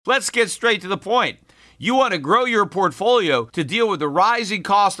Let's get straight to the point. You want to grow your portfolio to deal with the rising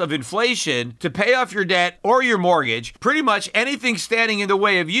cost of inflation, to pay off your debt or your mortgage, pretty much anything standing in the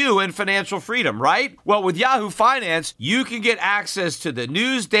way of you and financial freedom, right? Well, with Yahoo Finance, you can get access to the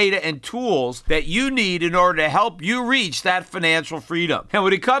news, data, and tools that you need in order to help you reach that financial freedom. And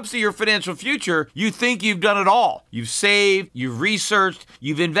when it comes to your financial future, you think you've done it all. You've saved, you've researched,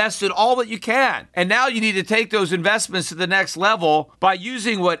 you've invested all that you can. And now you need to take those investments to the next level by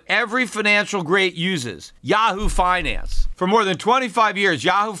using what every financial great uses. Yahoo Finance. For more than 25 years,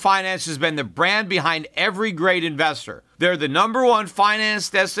 Yahoo Finance has been the brand behind every great investor. They're the #1 finance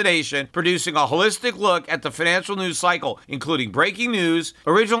destination, producing a holistic look at the financial news cycle, including breaking news,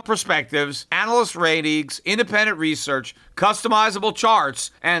 original perspectives, analyst ratings, independent research, customizable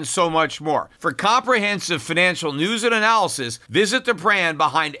charts, and so much more. For comprehensive financial news and analysis, visit the brand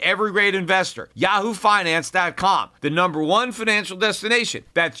behind every great investor, yahoofinance.com, the #1 financial destination.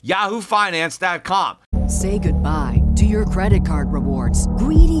 That's yahoofinance.com. Say goodbye to your credit card rewards.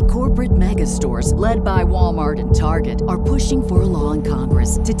 Greedy corporate mega stores, led by Walmart and Target, are pushing for a law in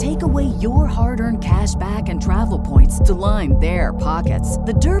Congress to take away your hard-earned cash back and travel points to line their pockets.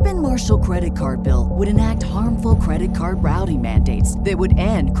 The Durbin-Marshall credit card bill would enact harmful credit card routing mandates that would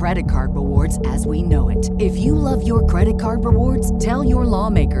end credit card rewards as we know it. If you love your credit card rewards, tell your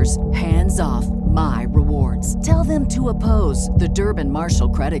lawmakers, hands off my rewards. Tell them to oppose the Durbin-Marshall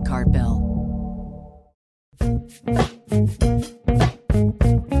credit card bill.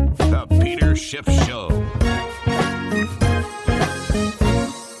 The Peter Schiff Show.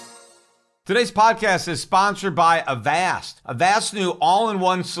 Today's podcast is sponsored by Avast. Avast's new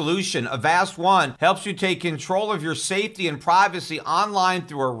all-in-one solution, Avast One, helps you take control of your safety and privacy online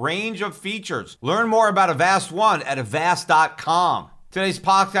through a range of features. Learn more about Avast One at avast.com. Today's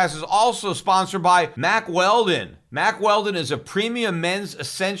podcast is also sponsored by Mack Weldon. Mack Weldon is a premium men's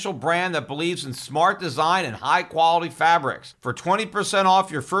essential brand that believes in smart design and high-quality fabrics. For 20%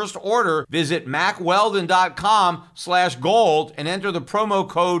 off your first order, visit mackweldon.com/gold and enter the promo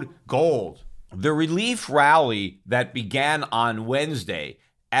code GOLD. The relief rally that began on Wednesday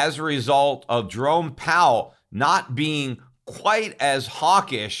as a result of Jerome Powell not being quite as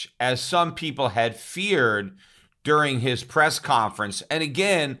hawkish as some people had feared during his press conference. And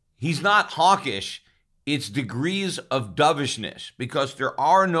again, he's not hawkish. It's degrees of dovishness because there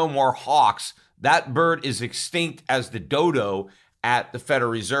are no more hawks. That bird is extinct as the dodo at the Federal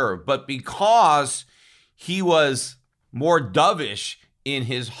Reserve. But because he was more dovish in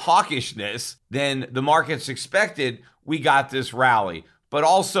his hawkishness than the markets expected, we got this rally. But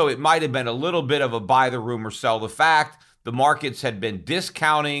also it might have been a little bit of a buy the rumor, sell the fact. The markets had been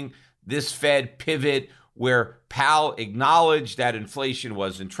discounting this Fed pivot where Powell acknowledged that inflation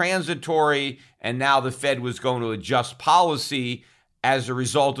wasn't transitory, and now the Fed was going to adjust policy as a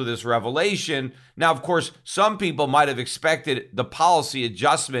result of this revelation. Now, of course, some people might have expected the policy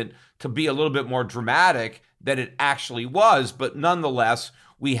adjustment to be a little bit more dramatic than it actually was, but nonetheless,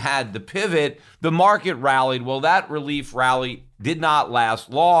 we had the pivot. The market rallied. Well, that relief rally did not last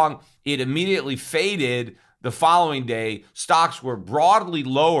long. It immediately faded the following day. Stocks were broadly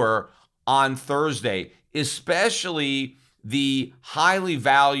lower on Thursday, especially the highly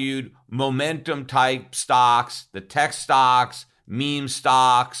valued momentum type stocks, the tech stocks, meme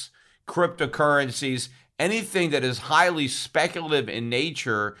stocks, cryptocurrencies, anything that is highly speculative in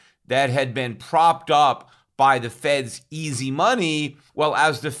nature that had been propped up by the Fed's easy money. Well,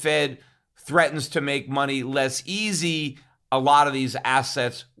 as the Fed threatens to make money less easy, a lot of these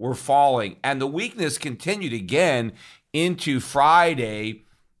assets were falling. And the weakness continued again into Friday.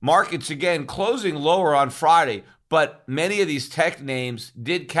 Markets, again, closing lower on Friday, but many of these tech names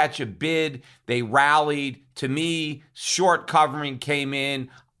did catch a bid. They rallied. To me, short covering came in.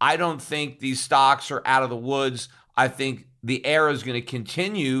 I don't think these stocks are out of the woods. I think the air is going to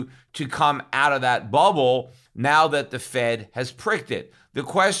continue to come out of that bubble now that the Fed has pricked it. The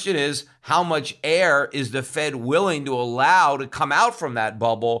question is, how much air is the Fed willing to allow to come out from that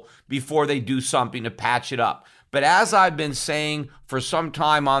bubble before they do something to patch it up? But as I've been saying for some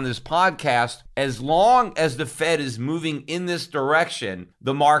time on this podcast, as long as the Fed is moving in this direction,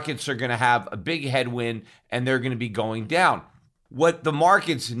 the markets are going to have a big headwind and they're going to be going down. What the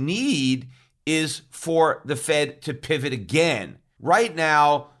markets need is for the Fed to pivot again. Right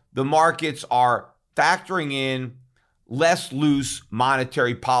now, the markets are factoring in less loose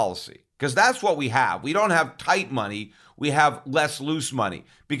monetary policy because that's what we have. We don't have tight money. We have less loose money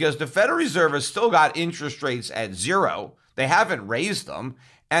because the Federal Reserve has still got interest rates at zero. They haven't raised them.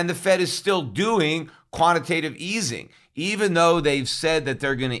 And the Fed is still doing quantitative easing, even though they've said that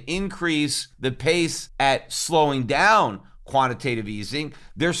they're going to increase the pace at slowing down quantitative easing.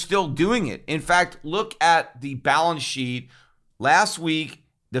 They're still doing it. In fact, look at the balance sheet. Last week,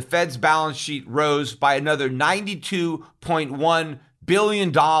 the Fed's balance sheet rose by another $92.1 billion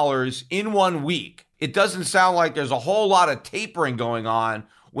in 1 week. It doesn't sound like there's a whole lot of tapering going on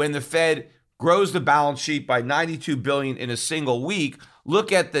when the Fed grows the balance sheet by $92 billion in a single week.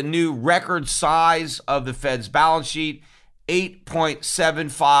 Look at the new record size of the Fed's balance sheet.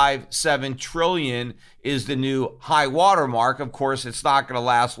 $8.757 trillion is the new high water mark. Of course, it's not going to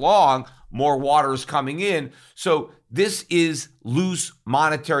last long. More water is coming in. So this is loose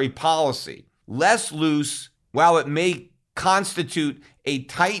monetary policy. Less loose, while it may constitute a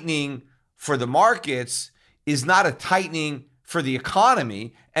tightening for the markets, is not a tightening for the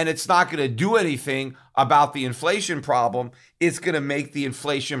economy, and it's not going to do anything about the inflation problem. It's going to make the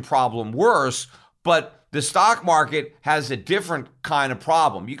inflation problem worse. But the stock market has a different kind of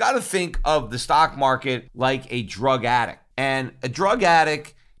problem. You got to think of the stock market like a drug addict. And a drug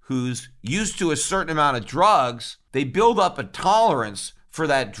addict who's used to a certain amount of drugs, they build up a tolerance for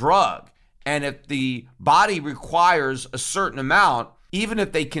that drug. And if the body requires a certain amount, even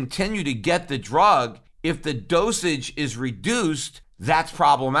if they continue to get the drug, if the dosage is reduced, that's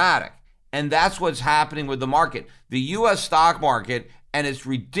problematic. And that's what's happening with the market. The U.S. stock market and its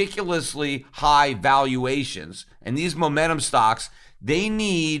ridiculously high valuations, and these momentum stocks, they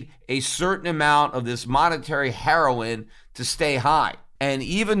need a certain amount of this monetary heroin to stay high. And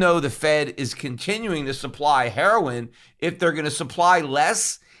even though the Fed is continuing to supply heroin, if they're going to supply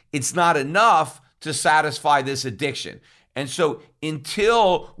less, it's not enough to satisfy this addiction. And so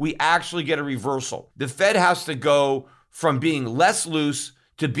until we actually get a reversal, the Fed has to go from being less loose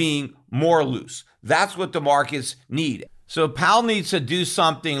to being more loose. That's what the markets need. So Powell needs to do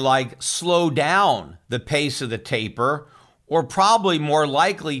something like slow down the pace of the taper, or probably more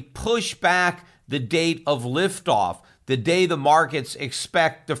likely push back the date of liftoff, the day the markets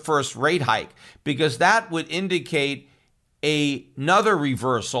expect the first rate hike, because that would indicate another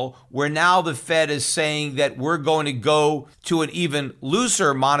reversal where now the Fed is saying that we're going to go to an even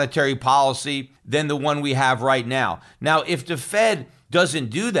looser monetary policy than the one we have right now. Now, if the Fed doesn't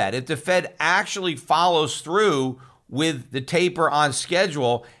do that, if the Fed actually follows through with the taper on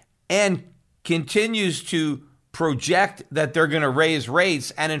schedule and continues to project that they're going to raise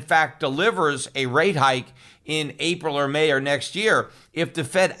rates and in fact delivers a rate hike in April or May or next year, if the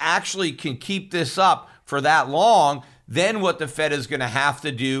Fed actually can keep this up for that long, then what the Fed is going to have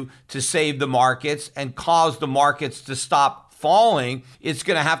to do to save the markets and cause the markets to stop falling, it's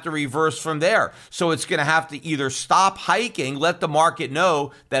going to have to reverse from there. So it's going to have to either stop hiking, let the market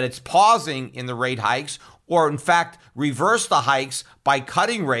know that it's pausing in the rate hikes, or in fact, reverse the hikes by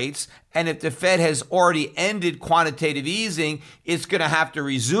cutting rates. And if the Fed has already ended quantitative easing, it's going to have to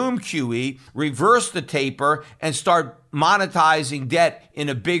resume QE, reverse the taper, and start monetizing debt in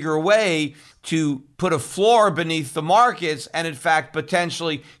a bigger way to put a floor beneath the markets and, in fact,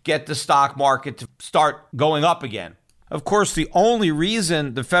 potentially get the stock market to start going up again. Of course, the only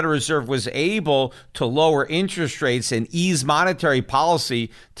reason the Federal Reserve was able to lower interest rates and ease monetary policy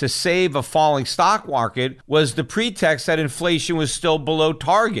to save a falling stock market was the pretext that inflation was still below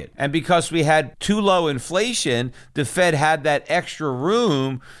target. And because we had too low inflation, the Fed had that extra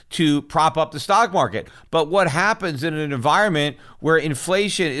room to prop up the stock market. But what happens in an environment where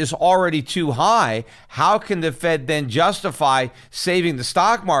inflation is already too high? How can the Fed then justify saving the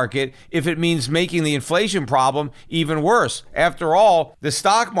stock market if it means making the inflation problem even worse? After all, the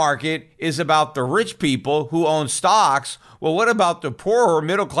stock market is about the rich people who own stocks. Well, what about the poorer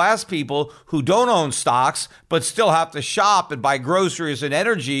middle class people who don't own stocks but still have to shop and buy groceries and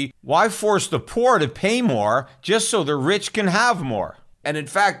energy? Why force the poor to pay more just so the rich can have more? And in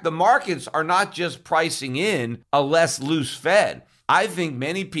fact, the markets are not just pricing in a less loose Fed. I think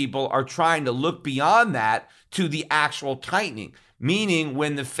many people are trying to look beyond that to the actual tightening, meaning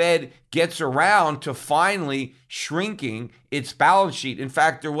when the Fed gets around to finally shrinking its balance sheet. In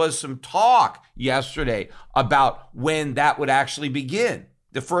fact, there was some talk yesterday about when that would actually begin.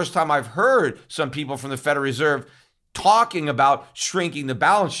 The first time I've heard some people from the Federal Reserve talking about shrinking the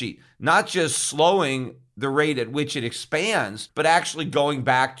balance sheet, not just slowing the rate at which it expands, but actually going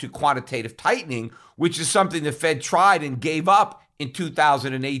back to quantitative tightening, which is something the Fed tried and gave up in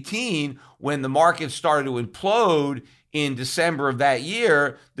 2018 when the market started to implode in December of that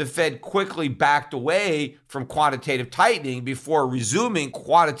year. The Fed quickly backed away from quantitative tightening before resuming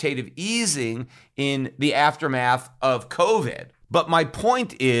quantitative easing in the aftermath of COVID. But my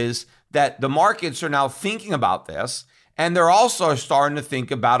point is that the markets are now thinking about this, and they're also starting to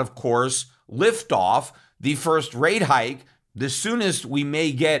think about, of course, liftoff, the first rate hike. The soonest we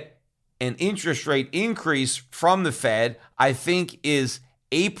may get an interest rate increase from the Fed, I think, is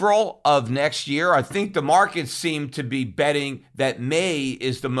April of next year. I think the markets seem to be betting that May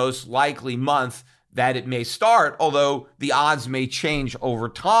is the most likely month that it may start, although the odds may change over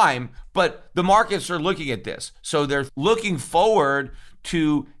time. But the markets are looking at this. So they're looking forward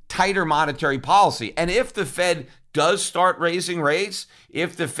to tighter monetary policy. And if the Fed does start raising rates,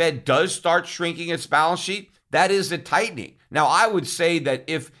 if the Fed does start shrinking its balance sheet, that is a tightening. Now, I would say that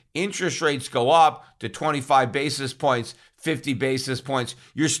if interest rates go up to 25 basis points, 50 basis points,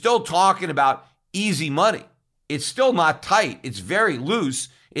 you're still talking about easy money. It's still not tight. It's very loose.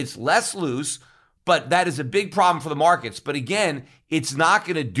 It's less loose, but that is a big problem for the markets. But again, it's not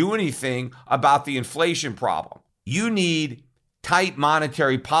going to do anything about the inflation problem. You need tight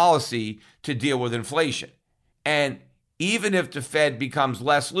monetary policy to deal with inflation. And even if the Fed becomes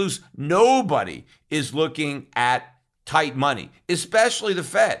less loose, nobody is looking at tight money, especially the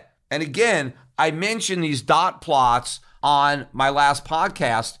Fed. And again, I mentioned these dot plots on my last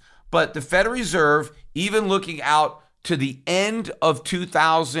podcast, but the Federal Reserve, even looking out to the end of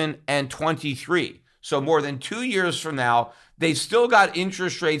 2023, so more than 2 years from now, they've still got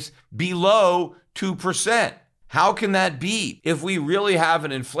interest rates below 2%. How can that be? If we really have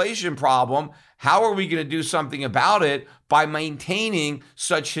an inflation problem, how are we going to do something about it by maintaining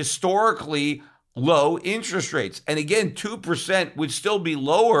such historically low interest rates? And again, 2% would still be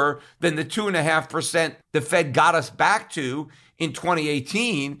lower than the 2.5% the Fed got us back to in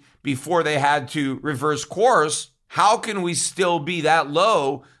 2018 before they had to reverse course. How can we still be that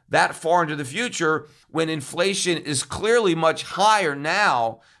low that far into the future when inflation is clearly much higher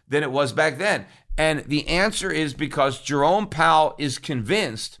now than it was back then? And the answer is because Jerome Powell is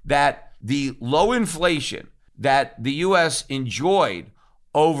convinced that the low inflation that the U.S. enjoyed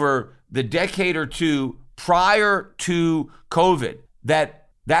over the decade or two prior to COVID,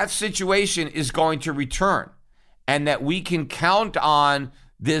 that situation is going to return, and that we can count on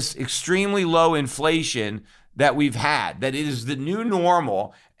this extremely low inflation that we've had, that it is the new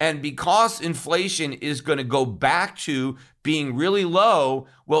normal. And because inflation is going to go back to being really low,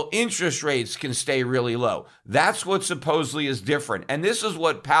 well, interest rates can stay really low. That's what supposedly is different. And this is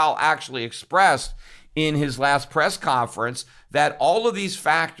what Powell actually expressed in his last press conference, that all of these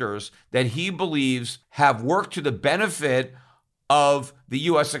factors that he believes have worked to the benefit of the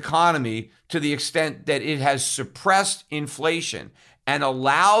U.S. economy to the extent that it has suppressed inflation and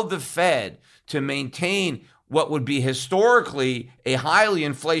allowed the Fed to maintain what would be historically a highly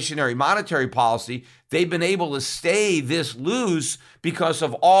inflationary monetary policy. They've been able to stay this loose because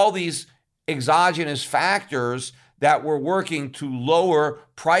of all these exogenous factors that were working to lower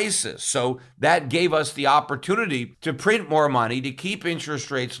prices. So that gave us the opportunity to print more money, to keep interest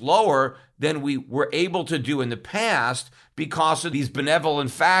rates lower than we were able to do in the past because of these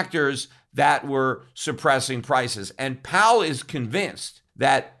benevolent factors that were suppressing prices. And Powell is convinced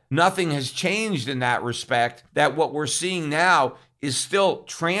that nothing has changed in that respect, that what we're seeing now is still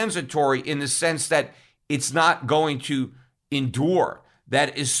transitory in the sense that it's not going to endure,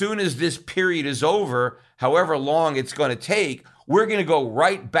 that as soon as this period is over, however long it's going to take, we're going to go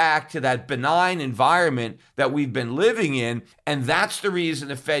right back to that benign environment that we've been living in. And that's the reason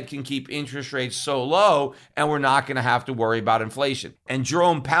the Fed can keep interest rates so low, and we're not going to have to worry about inflation. And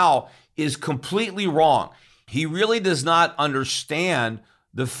Jerome Powell is completely wrong. He really does not understand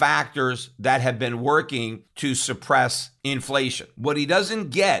the factors that have been working to suppress inflation. What he doesn't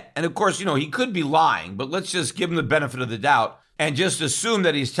get, and of course, he could be lying, but let's just give him the benefit of the doubt and just assume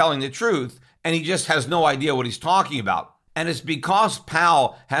that he's telling the truth, and he just has no idea what he's talking about. And it's because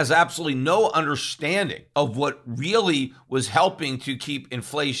Powell has absolutely no understanding of what really was helping to keep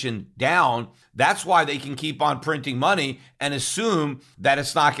inflation down. That's why they can keep on printing money and assume that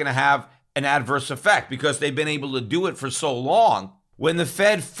it's not going to have an adverse effect, because they've been able to do it for so long. When the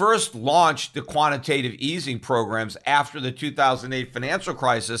Fed first launched the quantitative easing programs after the 2008 financial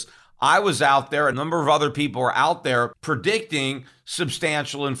crisis, I was out there, a number of other people were out there predicting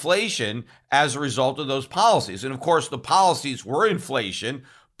substantial inflation as a result of those policies. And of course, the policies were inflation,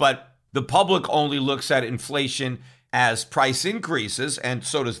 but the public only looks at inflation as price increases, and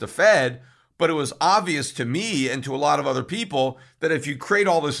so does the Fed. But it was obvious to me and to a lot of other people that if you create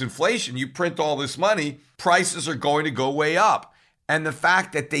all this inflation, you print all this money, prices are going to go way up. And the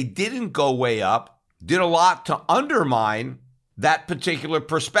fact that they didn't go way up did a lot to undermine that particular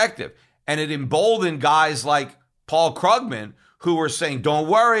perspective. And it emboldened guys like Paul Krugman, who were saying, don't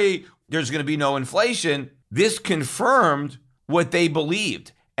worry, there's going to be no inflation. This confirmed what they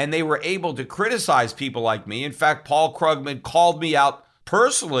believed. And they were able to criticize people like me. In fact, Paul Krugman called me out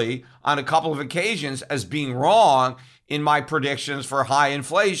personally on a couple of occasions as being wrong in my predictions for high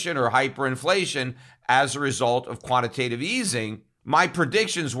inflation or hyperinflation as a result of quantitative easing. My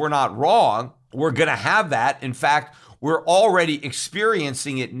predictions were not wrong. We're going to have that. In fact, we're already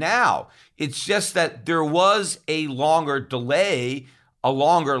experiencing it now. It's just that there was a longer delay, a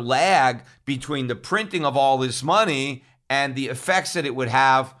longer lag between the printing of all this money and the effects that it would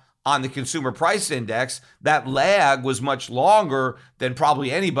have on the consumer price index. That lag was much longer than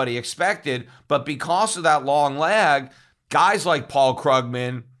probably anybody expected. But because of that long lag, guys like Paul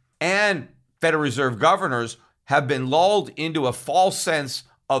Krugman and Federal Reserve governors have been lulled into a false sense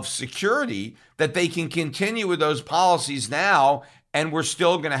of security that they can continue with those policies now, and we're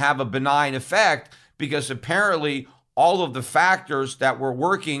still going to have a benign effect because apparently all of the factors that were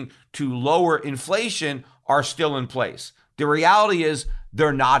working to lower inflation are still in place. The reality is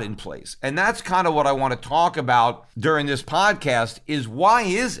they're not in place. And that's kind of what I want to talk about during this podcast is why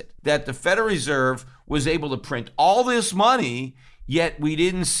is it that the Federal Reserve was able to print all this money, yet we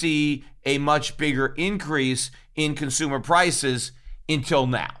didn't see a much bigger increase in consumer prices until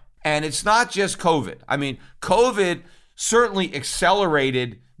now? And it's not just COVID. I mean, COVID certainly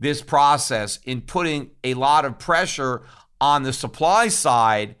accelerated this process in putting a lot of pressure on the supply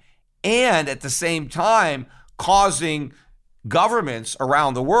side and at the same time causing governments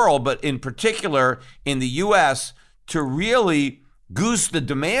around the world, but in particular in the US, to really goose the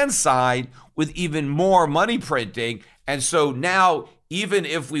demand side with even more money printing. And so now, even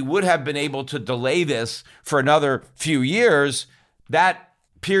if we would have been able to delay this for another few years, that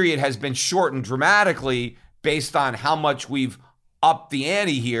period has been shortened dramatically based on how much we've upped the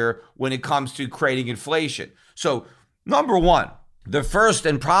ante here when it comes to creating inflation. So, number one, the first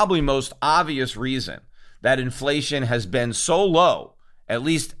and probably most obvious reason that inflation has been so low, at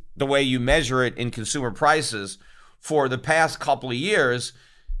least the way you measure it in consumer prices for the past couple of years,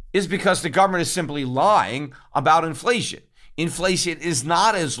 is because the government is simply lying about inflation. Inflation is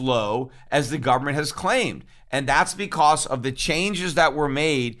not as low as the government has claimed. And that's because of the changes that were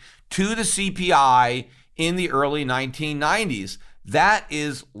made to the CPI in the early 1990s. That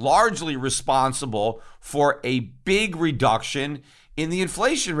is largely responsible for a big reduction in the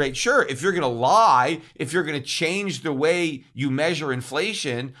inflation rate. Sure, if you're going to lie, if you're going to change the way you measure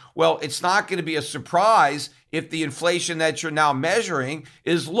inflation, well, it's not going to be a surprise if the inflation that you're now measuring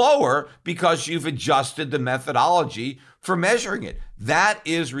is lower because you've adjusted the methodology for measuring it. That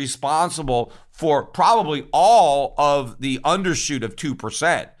is responsible for probably all of the undershoot of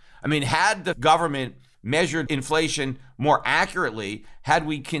 2%. I mean, had the government measured inflation more accurately, had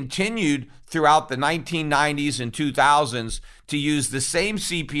we continued throughout the 1990s and 2000s to use the same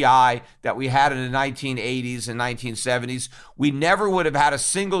CPI that we had in the 1980s and 1970s, we never would have had a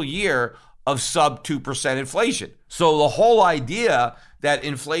single year of sub 2% inflation. So the whole idea that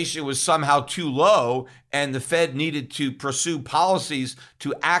inflation was somehow too low and the Fed needed to pursue policies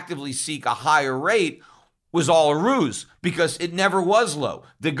to actively seek a higher rate was all a ruse because it never was low.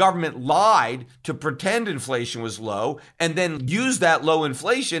 The government lied to pretend inflation was low and then used that low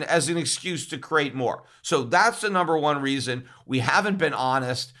inflation as an excuse to create more. So that's the number one reason we haven't been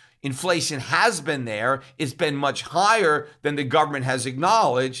honest. Inflation has been there. It's been much higher than the government has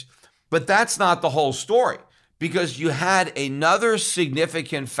acknowledged, but that's not the whole story because you had another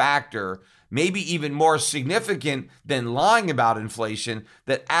significant factor, maybe even more significant than lying about inflation,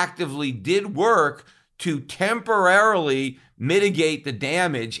 that actively did work to temporarily mitigate the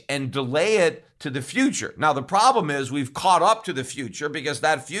damage and delay it to the future. Now, the problem is we've caught up to the future because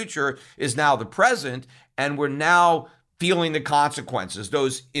that future is now the present, and we're now feeling the consequences.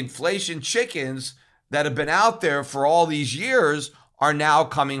 Those inflation chickens that have been out there for all these years are now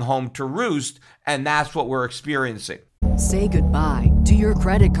coming home to roost, and that's what we're experiencing. Say goodbye to your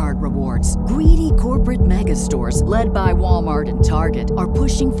credit card rewards. Greedy corporate mega stores, led by Walmart and Target, are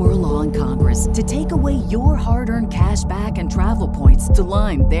pushing for a law in Congress to take away your hard-earned cash back and travel points to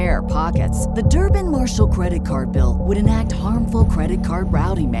line their pockets. The Durbin-Marshall credit card bill would enact harmful credit card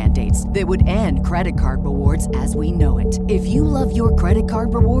routing mandates that would end credit card rewards as we know it. If you love your credit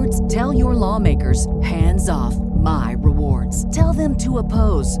card rewards, tell your lawmakers, hands off my rewards. Tell them to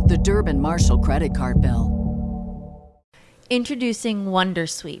oppose the Durbin-Marshall credit card bill. Introducing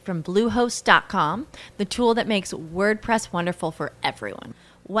Wondersuite from Bluehost.com, the tool that makes WordPress wonderful for everyone.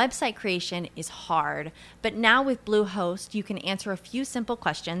 Website creation is hard, but now with Bluehost, you can answer a few simple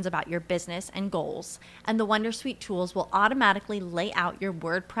questions about your business and goals, and the Wondersuite tools will automatically lay out your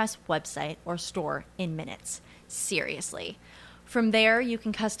WordPress website or store in minutes. Seriously. From there, you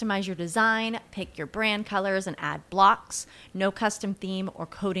can customize your design, pick your brand colors, and add blocks. No custom theme or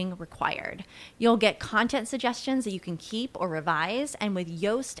coding required. You'll get content suggestions that you can keep or revise, and with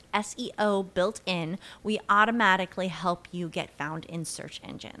Yoast SEO built in, we automatically help you get found in search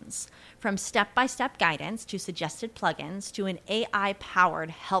engines. From step-by-step guidance to suggested plugins to an AI-powered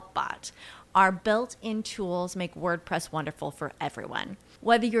help bot, our built-in tools make WordPress wonderful for everyone.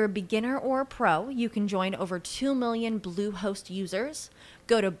 Whether you're a beginner or a pro, you can join over 2 million Bluehost users.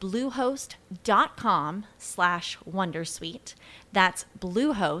 Go to bluehost.com/wondersuite. That's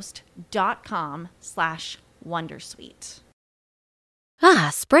bluehost.com/wondersuite. Ah,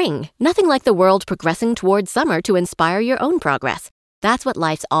 spring. Nothing like the world progressing towards summer to inspire your own progress. That's what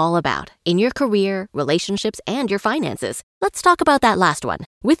life's all about, in your career, relationships, and your finances. Let's talk about that last one.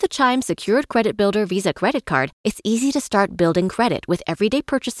 With the Chime Secured Credit Builder Visa Credit Card, it's easy to start building credit with everyday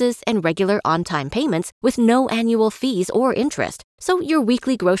purchases and regular on-time payments with no annual fees or interest. So your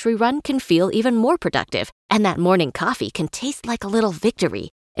weekly grocery run can feel even more productive, and that morning coffee can taste like a little victory.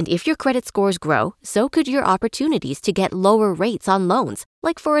 And if your credit scores grow, so could your opportunities to get lower rates on loans,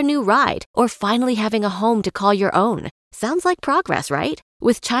 like for a new ride or finally having a home to call your own. Sounds like progress, right?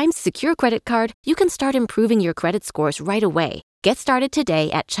 With Chime's Secure Credit Card, you can start improving your credit scores right away. Get started today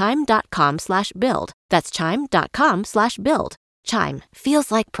at chime.com/build. That's chime.com/build. Chime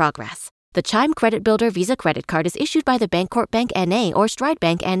feels like progress. The Chime Credit Builder Visa Credit Card is issued by the Bancorp Bank N.A. or Stride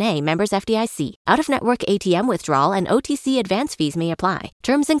Bank N.A. members FDIC. Out-of-network ATM withdrawal and OTC advance fees may apply.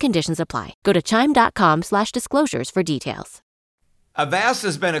 Terms and conditions apply. Go to chime.com/disclosures for details. Avast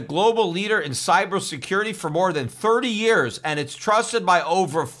has been a global leader in cybersecurity for more than 30 years, and it's trusted by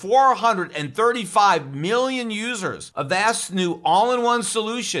over 435 million users. Avast's new all-in-one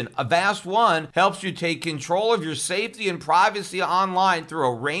solution, Avast One, helps you take control of your safety and privacy online through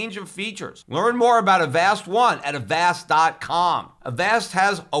a range of features. Learn more about Avast One at avast.com. Avast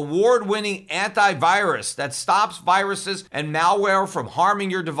has award-winning antivirus that stops viruses and malware from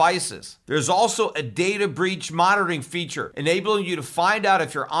harming your devices. There's also a data breach monitoring feature, enabling you to find out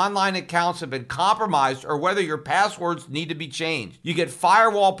if your online accounts have been compromised or whether your passwords need to be changed. You get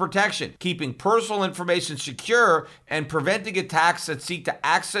firewall protection, keeping personal information secure and preventing attacks that seek to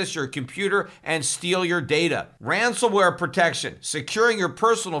access your computer and steal your data. Ransomware protection, securing your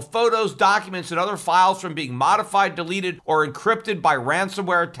personal photos, documents, and other files from being modified, deleted, or encrypted by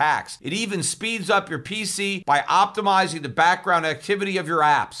ransomware attacks. It even speeds up your PC by optimizing the background activity of your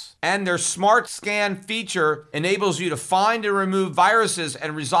apps. And their Smart Scan feature enables you to find and remove viruses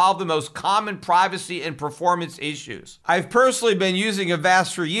and resolve the most common privacy and performance issues. I've personally been using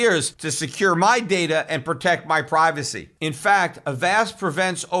Avast for years to secure my data and protect my privacy. In fact, Avast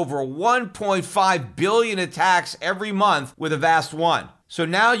prevents over 1.5 billion attacks every month with Avast One. So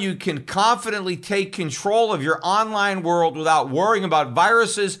now you can confidently take control of your online world without worrying about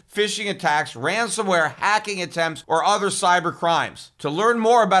viruses, phishing attacks, ransomware, hacking attempts, or other cyber crimes. To learn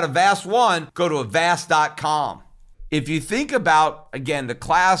more about Avast One, go to avast.com. If you think about, again, the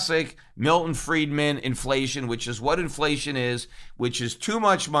classic Milton Friedman inflation, which is what inflation is, which is too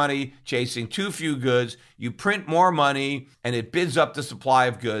much money chasing too few goods, you print more money and it bids up the supply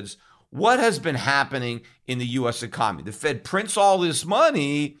of goods. What has been happening in the U.S. economy? The Fed prints all this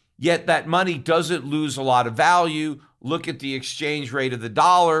money, yet that money doesn't lose a lot of value. Look at the exchange rate of the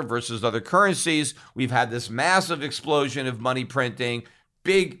dollar versus other currencies. We've had this massive explosion of money printing,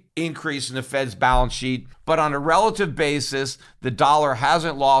 big increase in the Fed's balance sheet. But on a relative basis, the dollar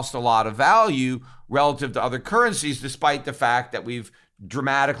hasn't lost a lot of value relative to other currencies, despite the fact that we've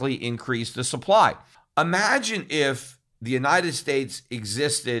dramatically increased the supply. Imagine if the United States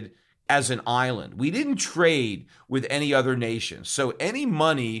existed as an island. We didn't trade with any other nation. So any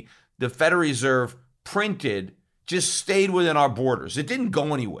money the Federal Reserve printed just stayed within our borders. It didn't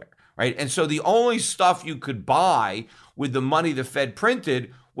go anywhere, right? And so the only stuff you could buy with the money the Fed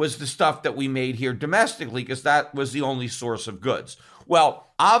printed was the stuff that we made here domestically, because that was the only source of goods. Well,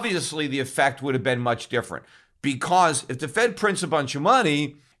 obviously the effect would have been much different, because if the Fed prints a bunch of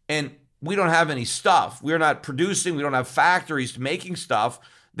money and we don't have any stuff, we're not producing, we don't have factories making stuff,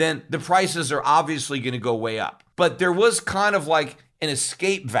 then the prices are obviously going to go way up. But there was kind of like an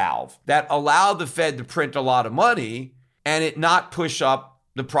escape valve that allowed the Fed to print a lot of money and it not push up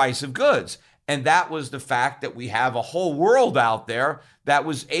the price of goods. And that was the fact that we have a whole world out there that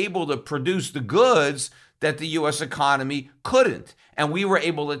was able to produce the goods that the U.S. economy couldn't. And we were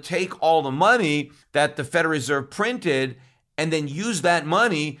able to take all the money that the Federal Reserve printed and then use that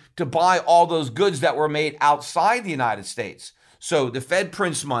money to buy all those goods that were made outside the United States. So the Fed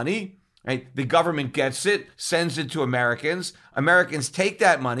prints money, right? The government gets it, sends it to Americans. Americans take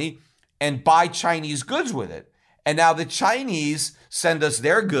that money and buy Chinese goods with it. And now the Chinese send us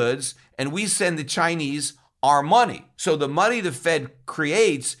their goods and we send the Chinese our money. So the money the Fed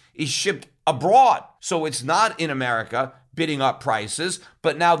creates is shipped abroad. So it's not in America bidding up prices,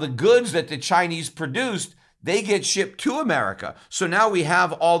 but now the goods that the Chinese produced, they get shipped to America. So now we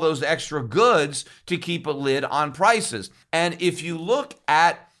have all those extra goods to keep a lid on prices. And if you look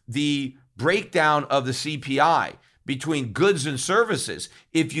at the breakdown of the CPI between goods and services,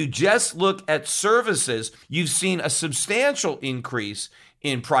 if you just look at services, you've seen a substantial increase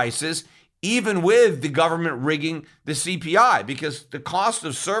in prices, even with the government rigging the CPI, because the cost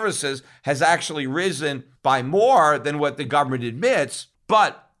of services has actually risen by more than what the government admits.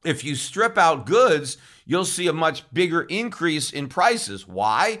 But if you strip out goods, you'll see a much bigger increase in prices.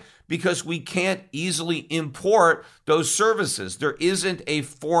 Why? Because we can't easily import those services. There isn't a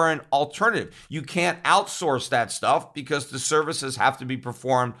foreign alternative. You can't outsource that stuff because the services have to be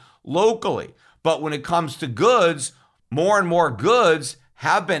performed locally. But when it comes to goods, more and more goods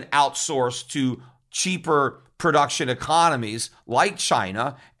have been outsourced to cheaper production economies like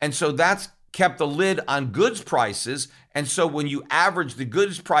China. And so that's kept the lid on goods prices. And so when you average the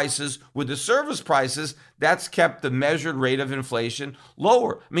goods prices with the service prices, that's kept the measured rate of inflation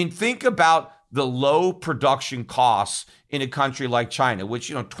lower. I mean, think about the low production costs in a country like China,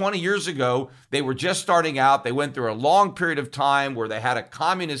 which, 20 years ago, they were just starting out. They went through a long period of time where they had a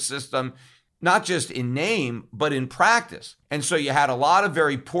communist system, not just in name, but in practice. And so you had a lot of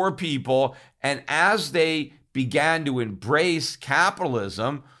very poor people. And as they began to embrace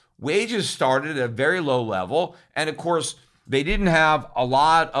capitalism, wages started at a very low level. And of course, they didn't have a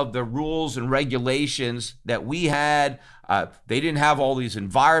lot of the rules and regulations that we had. They didn't have all these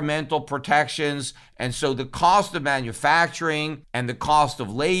environmental protections. And so the cost of manufacturing and the cost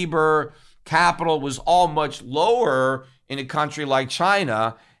of labor, capital was all much lower in a country like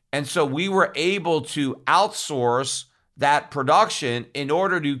China. And so we were able to outsource that production in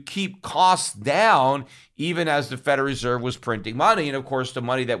order to keep costs down, even as the Federal Reserve was printing money. And of course, the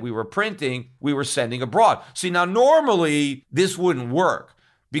money that we were printing, we were sending abroad. See, now normally this wouldn't work,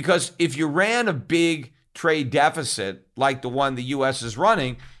 because if you ran a big trade deficit like the one the US is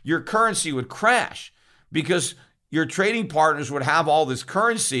running, your currency would crash, because your trading partners would have all this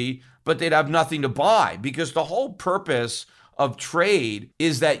currency, but they'd have nothing to buy, because the whole purpose of trade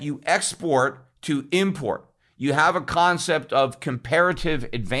is that you export to import. You have a concept of comparative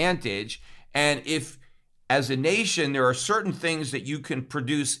advantage. And if, as a nation, there are certain things that you can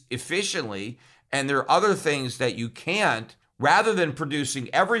produce efficiently and there are other things that you can't, rather than producing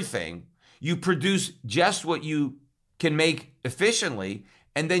everything, you produce just what you can make efficiently,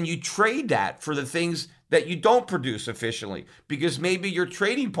 and then you trade that for the things that you don't produce efficiently, because maybe your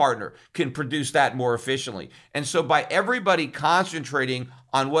trading partner can produce that more efficiently. And so by everybody concentrating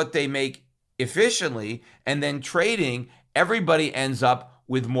on what they make efficiently and then trading, everybody ends up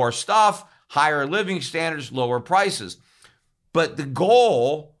with more stuff, higher living standards, lower prices. But the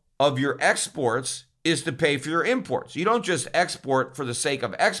goal of your exports is to pay for your imports. You don't just export for the sake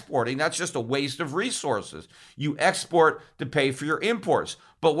of exporting. That's just a waste of resources. You export to pay for your imports.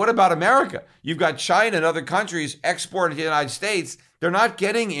 But what about America? You've got China and other countries exporting to the United States. They're not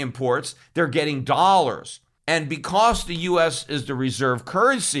getting imports, they're getting dollars. And because the US is the reserve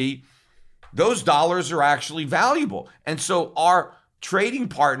currency, those dollars are actually valuable. And so our trading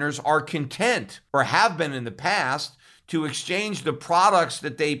partners are content, or have been in the past, to exchange the products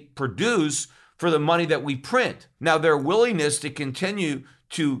that they produce for the money that we print. Now, their willingness to continue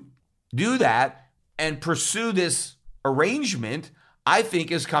to do that and pursue this arrangement, I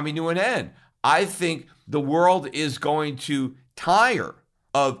think, is coming to an end. I think the world is going to tire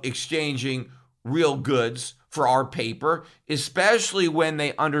of exchanging real goods for our paper, especially when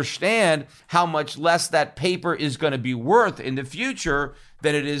they understand how much less that paper is going to be worth in the future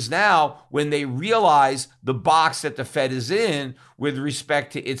than it is now, when they realize the box that the Fed is in with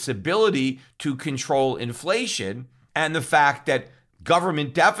respect to its ability to control inflation, and the fact that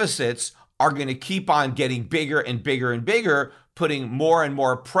government deficits are going to keep on getting bigger and bigger and bigger, putting more and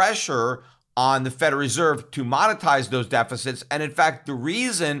more pressure on the Federal Reserve to monetize those deficits. And in fact, the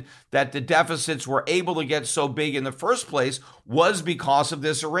reason that the deficits were able to get so big in the first place was because of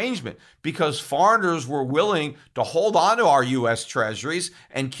this arrangement, because foreigners were willing to hold on to our U.S. treasuries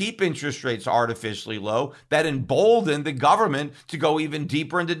and keep interest rates artificially low. That emboldened the government to go even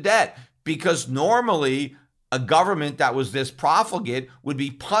deeper into debt, because normally a government that was this profligate would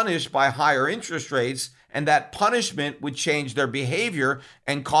be punished by higher interest rates, and that punishment would change their behavior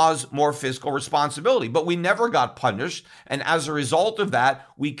and cause more fiscal responsibility. But we never got punished. And as a result of that,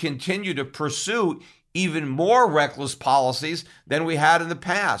 we continue to pursue even more reckless policies than we had in the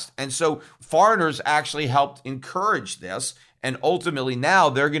past. And so foreigners actually helped encourage this. And ultimately now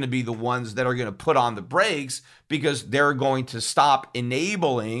they're going to be the ones that are going to put on the brakes because they're going to stop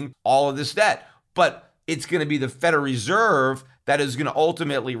enabling all of this debt. But it's going to be the Federal Reserve that is going to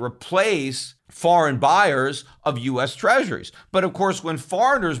ultimately replace foreign buyers of U.S. treasuries. But of course, when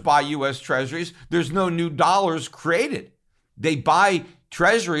foreigners buy U.S. treasuries, there's no new dollars created. They buy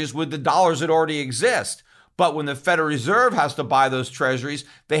treasuries with the dollars that already exist. But when the Federal Reserve has to buy those treasuries,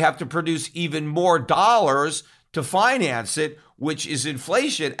 they have to produce even more dollars to finance it, which is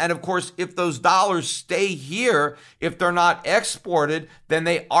inflation. And of course, if those dollars stay here, if they're not exported, then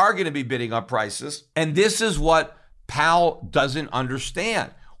they are going to be bidding up prices. And this is what Powell doesn't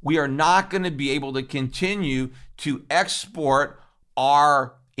understand. We are not going to be able to continue to export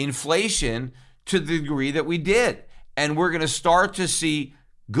our inflation to the degree that we did. And we're going to start to see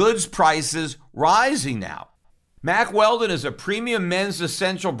goods prices rising now. Mack Weldon is a premium men's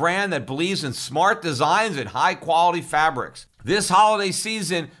essential brand that believes in smart designs and high quality fabrics. This holiday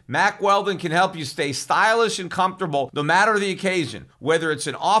season, Mack Weldon can help you stay stylish and comfortable no matter the occasion, whether it's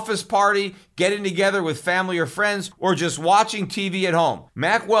an office party, getting together with family or friends, or just watching TV at home.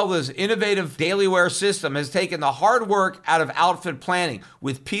 Mack Weldon's innovative daily wear system has taken the hard work out of outfit planning,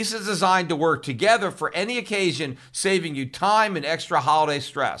 with pieces designed to work together for any occasion, saving you time and extra holiday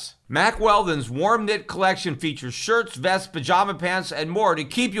stress. Mack Weldon's warm knit collection features shirts, vests, pajama pants, and more to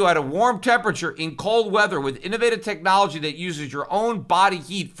keep you at a warm temperature in cold weather with innovative technology that uses your own body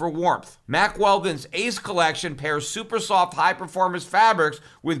heat for warmth. Mack Weldon's Ace collection pairs super soft, high-performance fabrics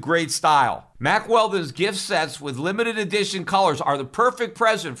with great style. Mack Weldon's gift sets with limited edition colors are the perfect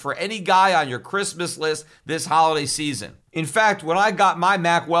present for any guy on your Christmas list this holiday season. In fact, when I got my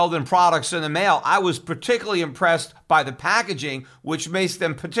Mack Weldon products in the mail, I was particularly impressed by the packaging, which makes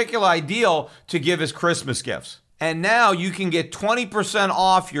them particularly ideal to give as Christmas gifts. And now you can get 20%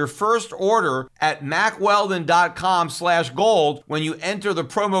 off your first order at MackWeldon.com/gold when you enter the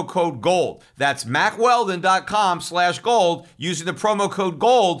promo code GOLD. That's MackWeldon.com/gold using the promo code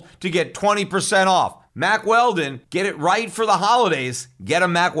GOLD to get 20% off. Mack Weldon, get it right for the holidays. Get a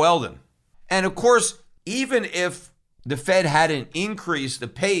Mack Weldon. And of course, even if the Fed hadn't increased the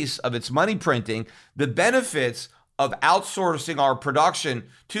pace of its money printing, the benefits of outsourcing our production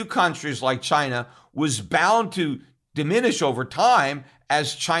to countries like China was bound to diminish over time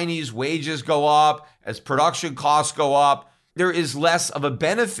as Chinese wages go up, as production costs go up. There is less of a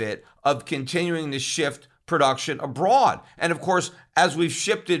benefit of continuing to shift production abroad. And of course, as we've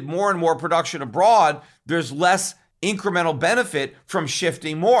shifted more and more production abroad, there's less incremental benefit from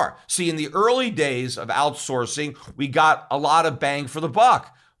shifting more. See, in the early days of outsourcing, we got a lot of bang for the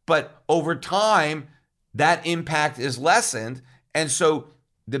buck. But over time, that impact is lessened. And so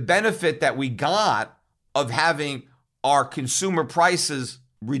the benefit that we got of having our consumer prices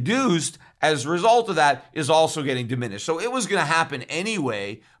reduced as a result of that is also getting diminished. So it was going to happen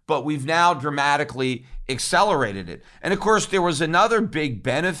anyway, but we've now dramatically accelerated it. And of course, there was another big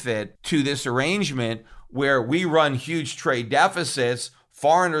benefit to this arrangement where we run huge trade deficits.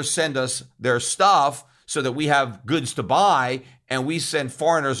 Foreigners send us their stuff so that we have goods to buy, and we send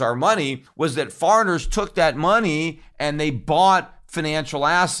foreigners our money, was that foreigners took that money and they bought financial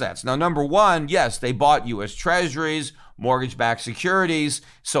assets. Now, number one, yes, they bought U.S. treasuries, mortgage-backed securities.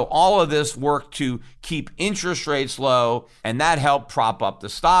 So all of this worked to keep interest rates low, and that helped prop up the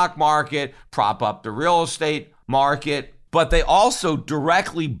stock market, prop up the real estate market. But they also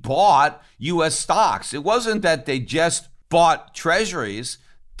directly bought U.S. stocks. It wasn't that they just bought treasuries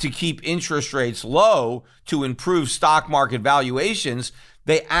to keep interest rates low to improve stock market valuations.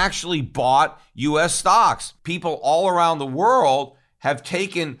 They actually bought U.S. stocks. People all around the world have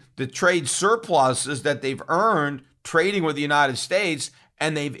taken the trade surpluses that they've earned trading with the United States,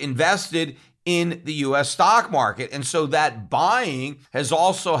 and they've invested in the U.S. stock market. And so that buying has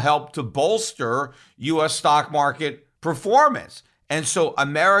also helped to bolster U.S. stock market performance. And so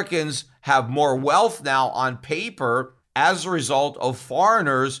Americans have more wealth now on paper as a result of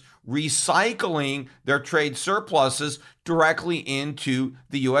foreigners recycling their trade surpluses directly into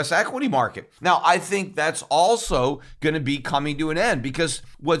the U.S. equity market. Now, I think that's also going to be coming to an end, because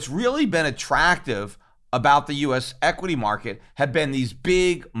what's really been attractive about the U.S. equity market have been these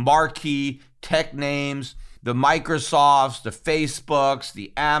big marquee tech names, the Microsofts, the Facebooks,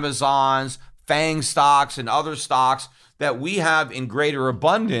 the Amazons, FANG stocks, and other stocks that we have in greater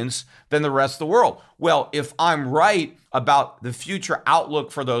abundance than the rest of the world. Well, if I'm right about the future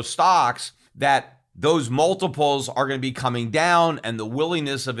outlook for those stocks, that those multiples are going to be coming down, and the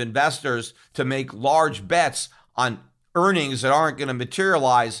willingness of investors to make large bets on earnings that aren't going to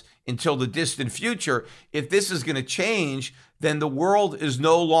materialize until the distant future. If this is going to change, then the world is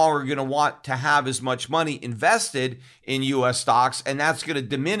no longer going to want to have as much money invested in U.S. stocks, and that's going to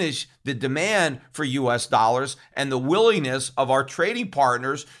diminish the demand for U.S. dollars and the willingness of our trading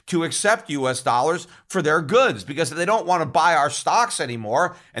partners to accept U.S. dollars for their goods, because if they don't want to buy our stocks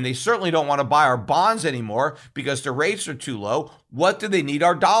anymore, and they certainly don't want to buy our bonds anymore because the rates are too low, what do they need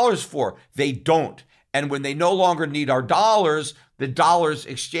our dollars for? They don't. And when they no longer need our dollars, the dollar's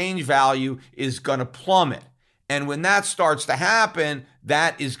exchange value is going to plummet. And when that starts to happen,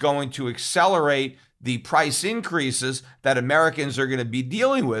 that is going to accelerate the price increases that Americans are going to be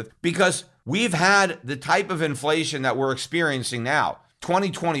dealing with, because we've had the type of inflation that we're experiencing now,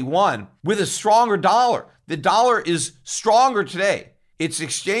 2021, with a stronger dollar. The dollar is stronger today. Its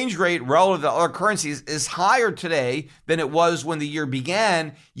exchange rate relative to other currencies is higher today than it was when the year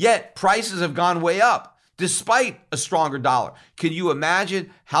began, yet prices have gone way up despite a stronger dollar. Can you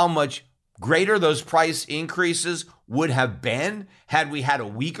imagine how much greater those price increases would have been had we had a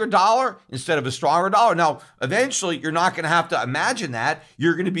weaker dollar instead of a stronger dollar? Now, eventually, you're not going to have to imagine that.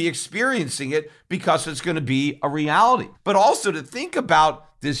 You're going to be experiencing it because it's going to be a reality. But also to think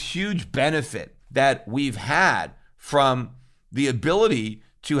about this huge benefit that we've had from the ability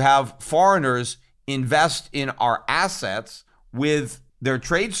to have foreigners invest in our assets with their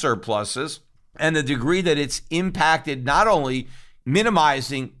trade surpluses, and the degree that it's impacted not only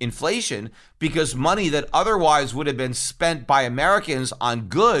minimizing inflation, because money that otherwise would have been spent by Americans on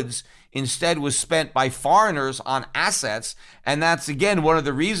goods instead was spent by foreigners on assets. And that's, again, one of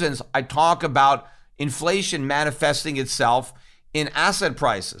the reasons I talk about inflation manifesting itself in asset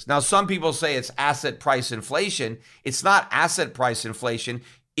prices. Now, some people say it's asset price inflation. It's not asset price inflation.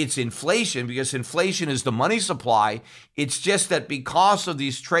 It's inflation, because inflation is the money supply. It's just that because of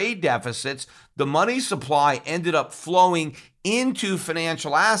these trade deficits, the money supply ended up flowing into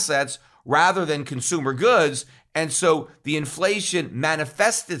financial assets rather than consumer goods. And so the inflation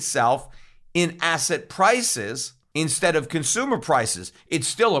manifests itself in asset prices instead of consumer prices. It's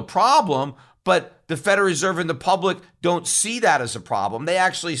still a problem, but the Federal Reserve and the public don't see that as a problem. They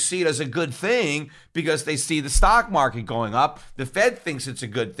actually see it as a good thing because they see the stock market going up. The Fed thinks it's a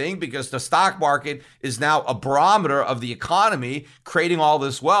good thing because the stock market is now a barometer of the economy, creating all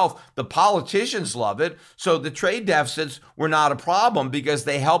this wealth. The politicians love it. So the trade deficits were not a problem because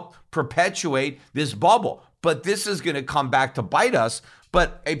they help perpetuate this bubble. But this is going to come back to bite us.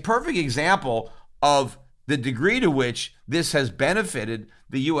 But a perfect example of the degree to which this has benefited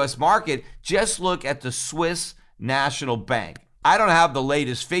the U.S. market, just look at the Swiss National Bank. I don't have the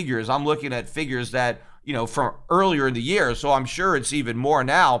latest figures. I'm looking at figures that, from earlier in the year, so I'm sure it's even more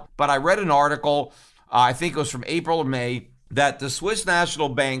now. But I read an article, I think it was from April or May, that the Swiss National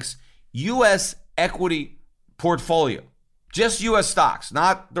Bank's U.S. equity portfolio, just U.S. stocks,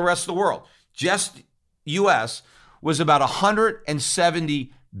 not the rest of the world, just U.S., was about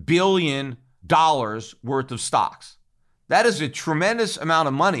 $170 billion worth of stocks. That is a tremendous amount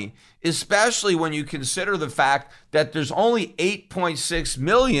of money, especially when you consider the fact that there's only 8.6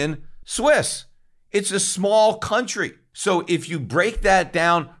 million Swiss. It's a small country. So if you break that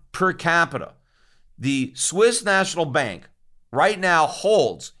down per capita, the Swiss National Bank right now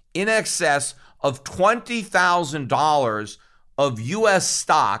holds in excess of $20,000 of U.S.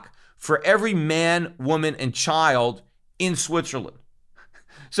 stock for every man, woman, and child in Switzerland.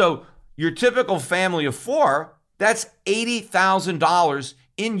 So your typical family of four, that's $80,000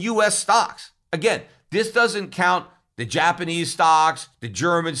 in U.S. stocks. Again, this doesn't count the Japanese stocks, the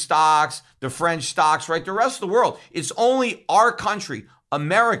German stocks, the French stocks, right? The rest of the world. It's only our country,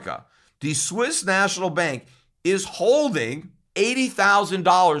 America. The Swiss National Bank is holding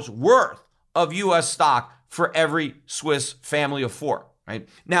 $80,000 worth of U.S. stock for every Swiss family of four, right?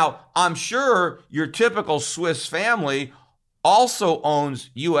 Now, I'm sure your typical Swiss family also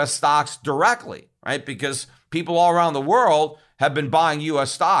owns U.S. stocks directly, right? Because people all around the world have been buying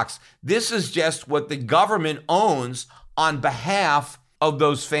U.S. stocks. This is just what the government owns on behalf of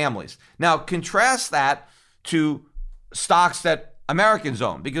those families. Now, contrast that to stocks that Americans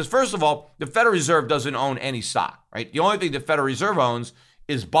own. Because first of all, the Federal Reserve doesn't own any stock, right? The only thing the Federal Reserve owns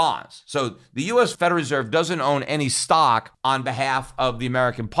is bonds. So the U.S. Federal Reserve doesn't own any stock on behalf of the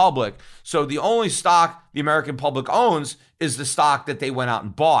American public. So the only stock the American public owns is the stock that they went out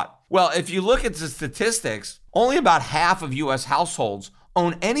and bought. Well, if you look at the statistics, only about half of U.S. households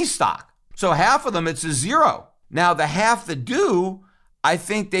own any stock. So half of them, it's a zero. Now, the half that do, I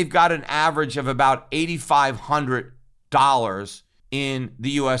think they've got an average of about $8,500 in the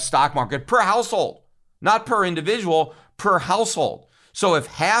U.S. stock market per household, not per individual, per household. So if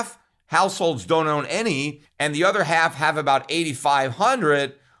half households don't own any, and the other half have about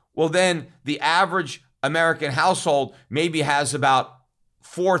 8,500, well, then the average American household maybe has about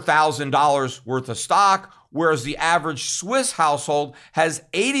 $4,000 worth of stock, whereas the average Swiss household has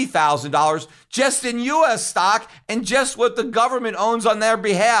 $80,000 just in U.S. stock and just what the government owns on their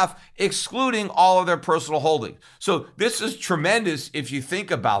behalf, excluding all of their personal holdings. So this is tremendous if you think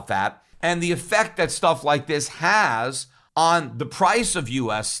about that, and the effect that stuff like this has on the price of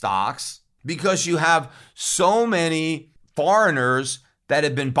U.S. stocks, because you have so many foreigners that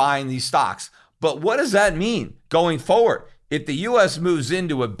have been buying these stocks. But what does that mean going forward? If the U.S. moves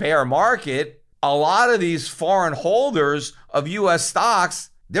into a bear market, a lot of these foreign holders of U.S. stocks,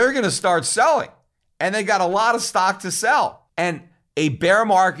 they're going to start selling. And they got a lot of stock to sell. And a bear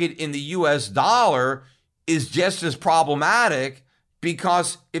market in the U.S. dollar is just as problematic,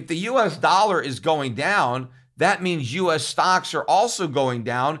 because if the U.S. dollar is going down, that means U.S. stocks are also going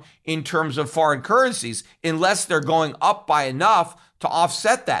down in terms of foreign currencies, unless they're going up by enough to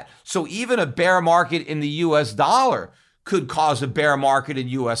offset that. So even a bear market in the U.S. dollar could cause a bear market in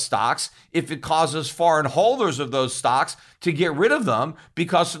U.S. stocks if it causes foreign holders of those stocks to get rid of them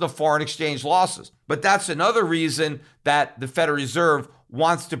because of the foreign exchange losses. But that's another reason that the Federal Reserve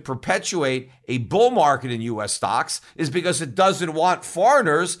wants to perpetuate a bull market in U.S. stocks, is because it doesn't want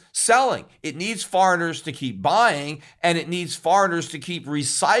foreigners selling. It needs foreigners to keep buying, and it needs foreigners to keep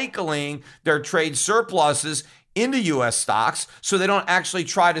recycling their trade surpluses into U.S. stocks, so they don't actually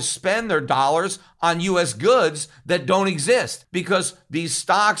try to spend their dollars on U.S. goods that don't exist, because these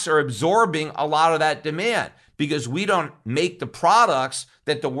stocks are absorbing a lot of that demand, because we don't make the products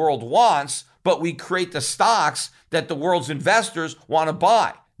that the world wants, but we create the stocks that the world's investors want to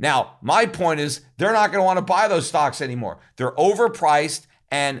buy. Now, my point is they're not going to want to buy those stocks anymore. They're overpriced,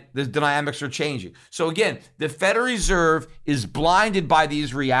 and the dynamics are changing. So again, the Federal Reserve is blinded by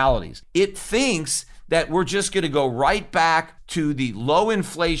these realities. It thinks that we're just going to go right back to the low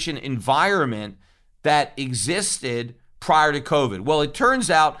inflation environment that existed prior to COVID. Well, it turns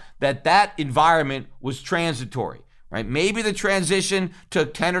out that that environment was transitory, right? Maybe the transition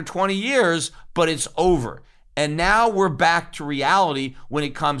took 10 or 20 years, but it's over. And now we're back to reality when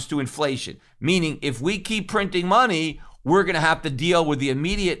it comes to inflation. Meaning, if we keep printing money, we're going to have to deal with the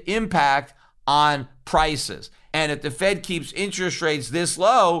immediate impact on prices. And if the Fed keeps interest rates this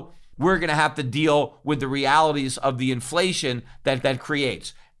low, we're going to have to deal with the realities of the inflation that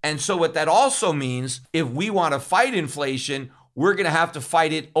creates. And so what that also means, if we want to fight inflation, we're going to have to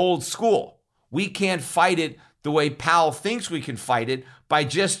fight it old school. We can't fight it the way Powell thinks we can fight it by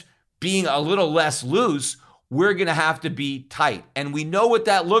just being a little less loose. We're going to have to be tight. And we know what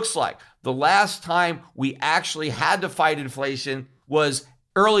that looks like. The last time we actually had to fight inflation was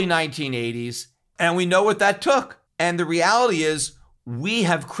early 1980s, and we know what that took. And the reality is, we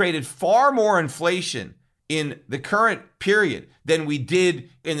have created far more inflation in the current period than we did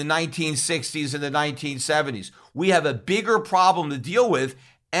in the 1960s and the 1970s. We have a bigger problem to deal with,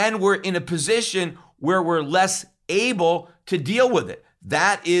 and we're in a position where we're less able to deal with it.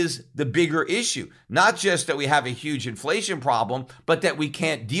 That is the bigger issue. Not just that we have a huge inflation problem, but that we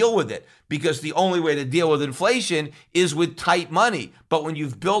can't deal with it, because the only way to deal with inflation is with tight money. But when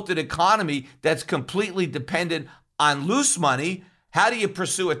you've built an economy that's completely dependent on loose money, how do you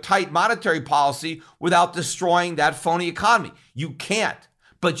pursue a tight monetary policy without destroying that phony economy? You can't,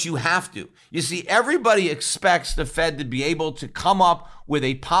 but you have to. You see, everybody expects the Fed to be able to come up with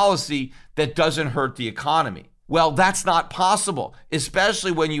a policy that doesn't hurt the economy. Well, that's not possible,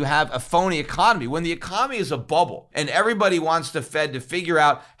 especially when you have a phony economy. When the economy is a bubble and everybody wants the Fed to figure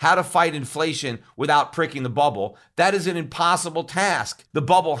out how to fight inflation without pricking the bubble, that is an impossible task. The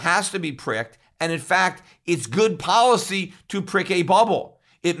bubble has to be pricked. And in fact, it's good policy to prick a bubble.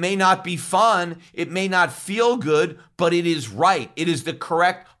 It may not be fun, it may not feel good, but it is right. It is the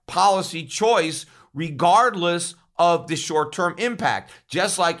correct policy choice, regardless of the short-term impact.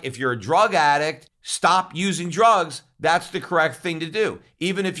 Just like if you're a drug addict, stop using drugs. That's the correct thing to do.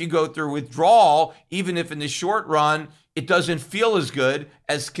 Even if you go through withdrawal, even if in the short run it doesn't feel as good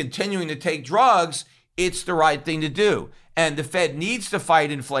as continuing to take drugs, it's the right thing to do. And the Fed needs to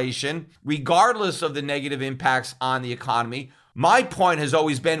fight inflation regardless of the negative impacts on the economy. My point has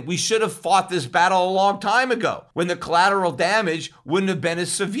always been we should have fought this battle a long time ago when the collateral damage wouldn't have been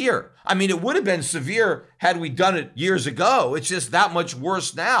as severe. I mean, it would have been severe had we done it years ago. It's just that much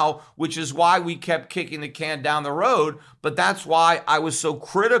worse now, which is why we kept kicking the can down the road. But that's why I was so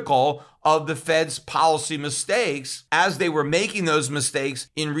critical of the Fed's policy mistakes as they were making those mistakes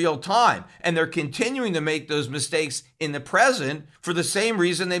in real time. And they're continuing to make those mistakes in the present for the same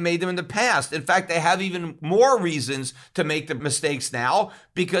reason they made them in the past. In fact, they have even more reasons to make the mistakes now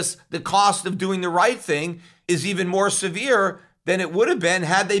because the cost of doing the right thing is even more severe than it would have been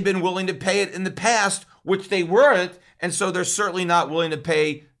had they been willing to pay it in the past, which they weren't. And so they're certainly not willing to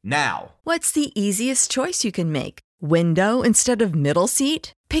pay now. What's the easiest choice you can make? Window instead of middle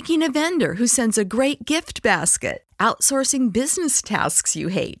seat? Picking a vendor who sends a great gift basket? Outsourcing business tasks you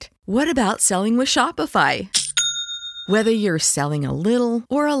hate? What about selling with Shopify? Whether you're selling a little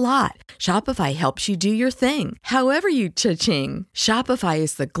or a lot, Shopify helps you do your thing, however you cha-ching. Shopify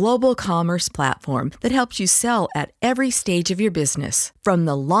is the global commerce platform that helps you sell at every stage of your business. From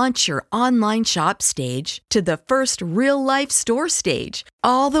the launch your online shop stage to the first real-life store stage,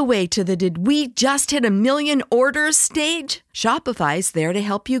 all the way to the did we just hit 1 million orders stage. Shopify's there to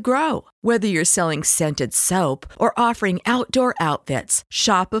help you grow. Whether you're selling scented soap or offering outdoor outfits,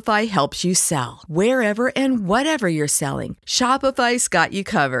 Shopify helps you sell. Wherever and whatever you're selling, Shopify's got you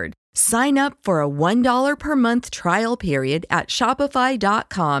covered. Sign up for a $1 per month trial period at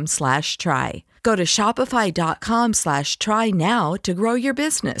shopify.com/try. Go to shopify.com/try now to grow your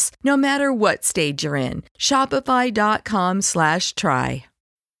business, no matter what stage you're in. Shopify.com/try.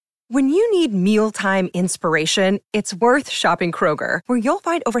 When you need mealtime inspiration, it's worth shopping Kroger, where you'll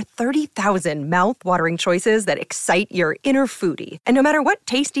find over 30,000 mouth-watering choices that excite your inner foodie. And no matter what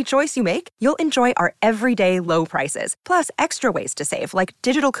tasty choice you make, you'll enjoy our everyday low prices, plus extra ways to save, like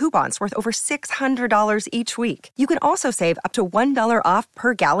digital coupons worth over $600 each week. You can also save up to $1 off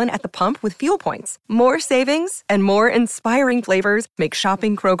per gallon at the pump with fuel points. More savings and more inspiring flavors make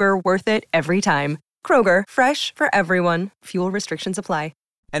shopping Kroger worth it every time. Kroger, fresh for everyone. Fuel restrictions apply.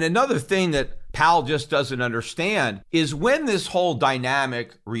 And another thing that Powell just doesn't understand is when this whole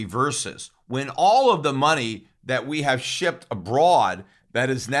dynamic reverses, when all of the money that we have shipped abroad that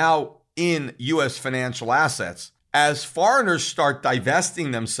is now in U.S. financial assets, as foreigners start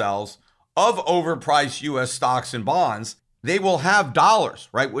divesting themselves of overpriced U.S. stocks and bonds, they will have dollars,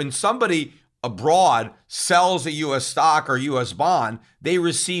 right? When somebody abroad sells a U.S. stock or U.S. bond, they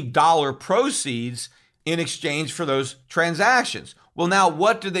receive dollar proceeds in exchange for those transactions. Well, now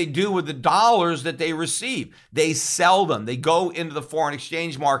what do they do with the dollars that they receive? They sell them. They go into the foreign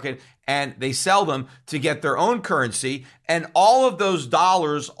exchange market and they sell them to get their own currency. And all of those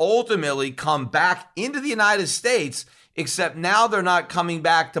dollars ultimately come back into the United States, except now they're not coming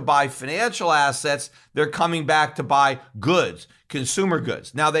back to buy financial assets. They're coming back to buy goods, consumer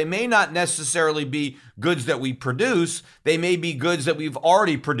goods. Now, they may not necessarily be goods that we produce. They may be goods that we've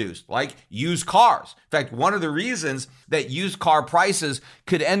already produced, like used cars. In fact, one of the reasons that used car prices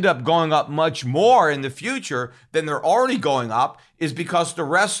could end up going up much more in the future than they're already going up is because the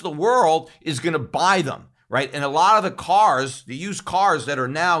rest of the world is going to buy them, right? And a lot of the cars, the used cars that are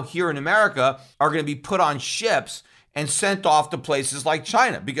now here in America, are going to be put on ships and sent off to places like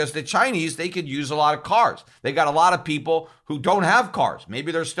China, because the Chinese, they could use a lot of cars. They got a lot of people who don't have cars.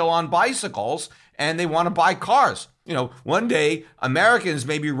 Maybe they're still on bicycles and they want to buy cars. You know, one day Americans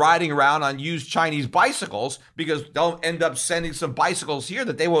may be riding around on used Chinese bicycles because they'll end up sending some bicycles here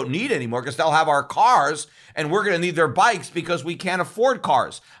that they won't need anymore because they'll have our cars and we're going to need their bikes because we can't afford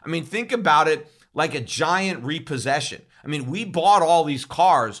cars. I mean, think about it like a giant repossession. I mean, we bought all these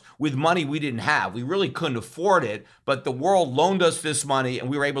cars with money we didn't have. We really couldn't afford it, but the world loaned us this money and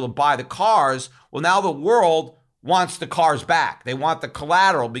we were able to buy the cars. Well, now the world wants the cars back. They want the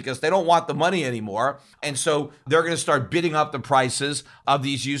collateral because they don't want the money anymore. And so they're going to start bidding up the prices of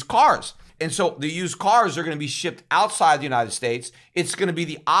these used cars. And so the used cars are going to be shipped outside the United States. It's going to be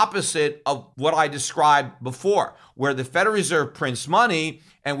the opposite of what I described before, where the Federal Reserve prints money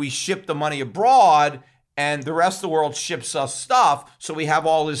and we ship the money abroad and the rest of the world ships us stuff. So we have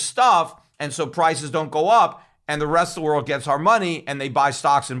all this stuff. And so prices don't go up and the rest of the world gets our money and they buy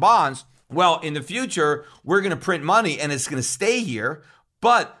stocks and bonds. Well, in the future, we're going to print money and it's going to stay here.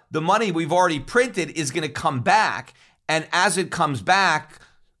 But the money we've already printed is going to come back. And as it comes back,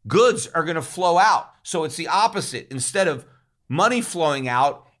 goods are going to flow out. So it's the opposite. Instead of money flowing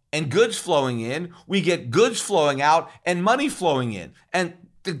out and goods flowing in, we get goods flowing out and money flowing in. And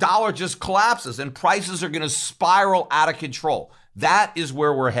the dollar just collapses and prices are going to spiral out of control. That is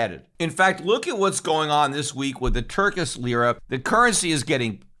where we're headed. In fact, look at what's going on this week with the Turkish lira. The currency is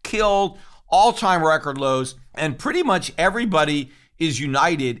getting killed, all-time record lows, and pretty much everybody is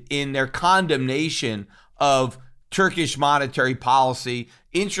united in their condemnation of Turkish monetary policy.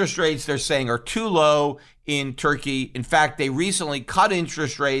 Interest rates, they're saying, are too low in Turkey. In fact, they recently cut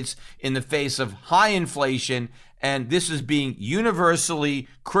interest rates in the face of high inflation And this is being universally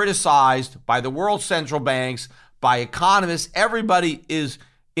criticized by the world central banks, by economists. Everybody is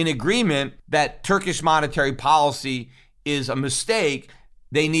in agreement that Turkish monetary policy is a mistake.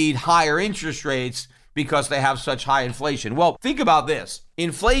 They need higher interest rates because they have such high inflation. Well, think about this.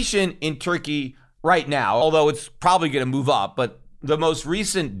 Inflation in Turkey right now, although it's probably going to move up, but the most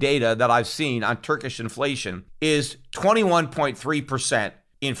recent data that I've seen on Turkish inflation is 21.3%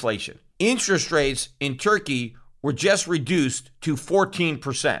 inflation. Interest rates in Turkey were just reduced to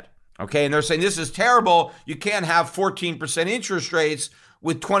 14%. Okay, and they're saying this is terrible. You can't have 14% interest rates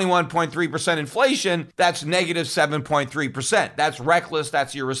with 21.3% inflation. That's negative 7.3%. That's reckless.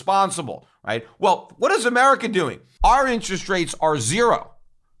 That's irresponsible, right? Well, what is America doing? Our interest rates are zero,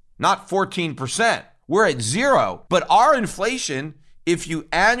 not 14%. We're at zero, but our inflation, if you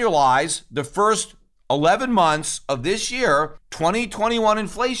annualize the first 11 months of this year, 2021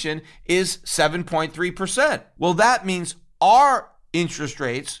 inflation is 7.3%. Well, that means our interest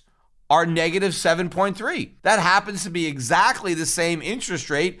rates are negative 7.3. That happens to be exactly the same interest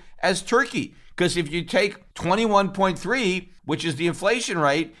rate as Turkey. Because if you take 21.3, which is the inflation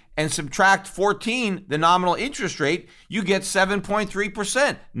rate, and subtract 14, the nominal interest rate, you get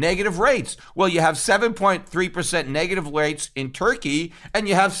 7.3% negative rates. Well, you have 7.3% negative rates in Turkey, and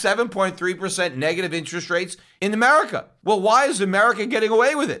you have 7.3% negative interest rates in America. Well, why is America getting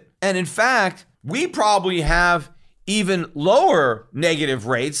away with it? And in fact, we probably have even lower negative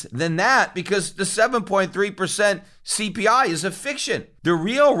rates than that because the 7.3% CPI is a fiction. The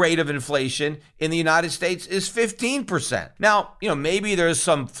real rate of inflation in the United States is 15%. Now, maybe there's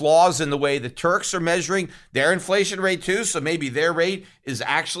some flaws in the way the Turks are measuring their inflation rate too, so maybe their rate is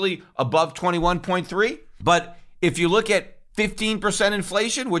actually above 21.3. But if you look at 15%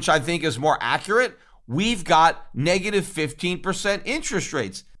 inflation, which I think is more accurate, we've got negative 15% interest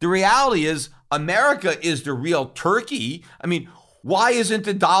rates. The reality is America is the real Turkey. I mean, why isn't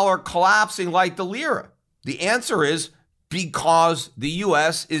the dollar collapsing like the lira? The answer is because the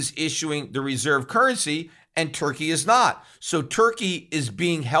U.S. is issuing the reserve currency and Turkey is not. So Turkey is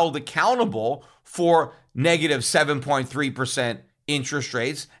being held accountable for negative 7.3% interest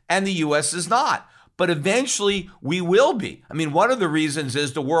rates and the U.S. is not. But eventually we will be. I mean, one of the reasons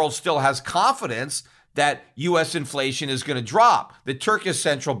is the world still has confidence that U.S. inflation is going to drop. The Turkish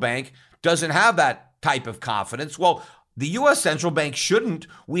central bank doesn't have that type of confidence. Well, the U.S. central bank shouldn't.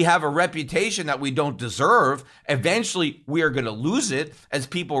 We have a reputation that we don't deserve. Eventually, we are going to lose it as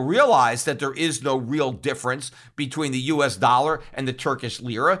people realize that there is no real difference between the U.S. dollar and the Turkish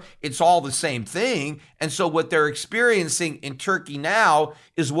lira. It's all the same thing. And so what they're experiencing in Turkey now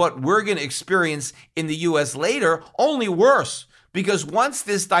is what we're going to experience in the U.S. later, only worse. Because once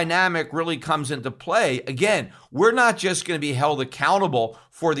this dynamic really comes into play, again, we're not just going to be held accountable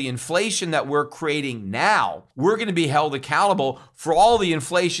for the inflation that we're creating now. We're going to be held accountable for all the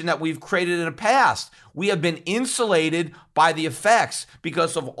inflation that we've created in the past. We have been insulated by the effects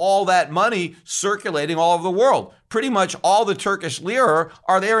because of all that money circulating all over the world. Pretty much all the Turkish lira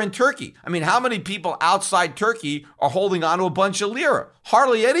are there in Turkey. I mean, how many people outside Turkey are holding on to a bunch of lira?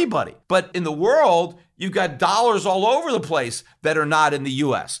 Hardly anybody. But in the world, you've got dollars all over the place that are not in the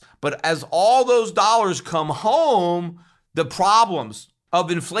U.S. But as all those dollars come home, the problems of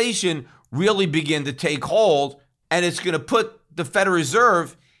inflation really begin to take hold, and it's going to put the Federal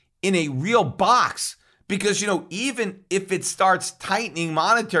Reserve in a real box. Because, even if it starts tightening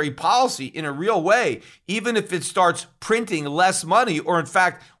monetary policy in a real way, even if it starts printing less money or, in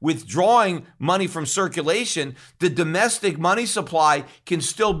fact, withdrawing money from circulation, the domestic money supply can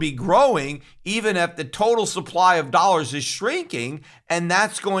still be growing, even if the total supply of dollars is shrinking. And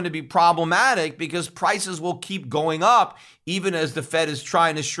that's going to be problematic because prices will keep going up, even as the Fed is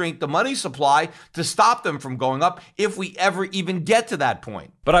trying to shrink the money supply to stop them from going up, if we ever even get to that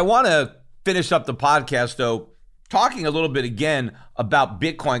point. But I want to finish up the podcast, though, talking a little bit again about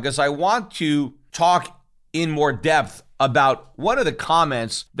Bitcoin, because I want to talk in more depth about one of the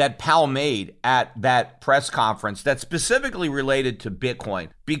comments that Powell made at that press conference that specifically related to Bitcoin.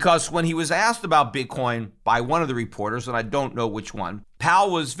 Because when he was asked about Bitcoin by one of the reporters, and I don't know which one, Powell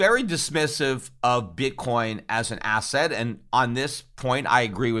was very dismissive of Bitcoin as an asset. And on this point, I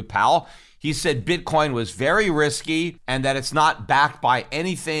agree with Powell. He said Bitcoin was very risky and that it's not backed by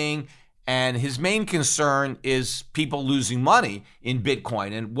anything. And his main concern is people losing money in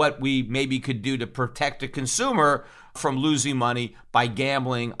Bitcoin and what we maybe could do to protect the consumer from losing money by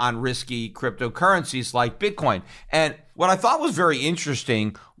gambling on risky cryptocurrencies like Bitcoin. And what I thought was very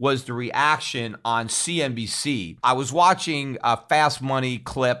interesting was the reaction on CNBC. I was watching a Fast Money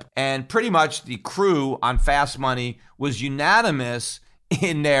clip, and pretty much the crew on Fast Money was unanimous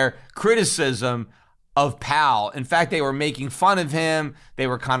in their criticism of Powell. In fact, they were making fun of him. They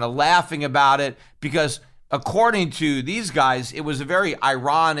were kind of laughing about it because according to these guys, it was a very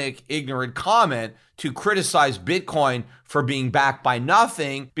ironic, ignorant comment to criticize Bitcoin for being backed by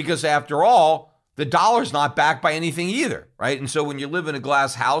nothing because after all, the dollar's not backed by anything either, right? And so when you live in a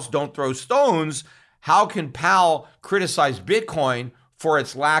glass house, don't throw stones. How can Powell criticize Bitcoin for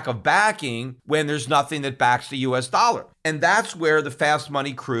its lack of backing when there's nothing that backs the US dollar? And that's where the fast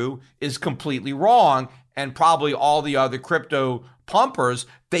money crew is completely wrong. And probably all the other crypto pumpers,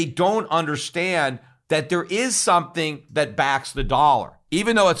 they don't understand that there is something that backs the dollar.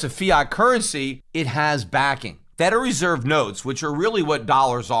 Even though it's a fiat currency, it has backing. Federal Reserve notes, which are really what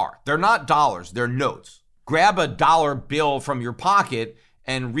dollars are. They're not dollars, they're notes. Grab a dollar bill from your pocket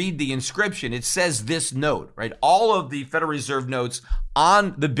and read the inscription. It says this note, right? All of the Federal Reserve notes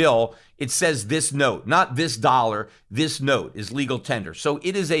on the bill, it says this note, not this dollar. This note is legal tender. So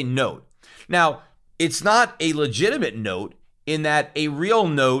it is a note. Now, it's not a legitimate note in that a real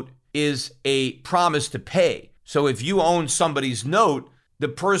note is a promise to pay. So if you own somebody's note, the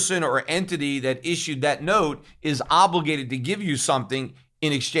person or entity that issued that note is obligated to give you something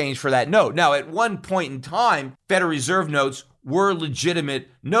in exchange for that note. Now, at one point in time, Federal Reserve notes were legitimate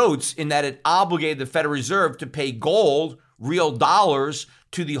notes in that it obligated the Federal Reserve to pay gold, real dollars,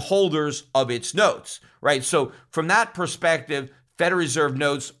 to the holders of its notes, right? So from that perspective, Federal Reserve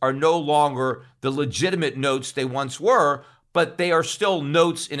notes are no longer the legitimate notes they once were, but they are still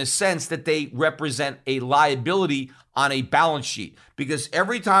notes in a sense that they represent a liability on a balance sheet. Because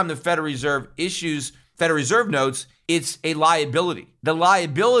every time the Federal Reserve issues Federal Reserve notes, it's a liability. The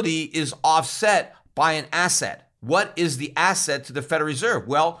liability is offset by an asset. What is the asset to the Federal Reserve?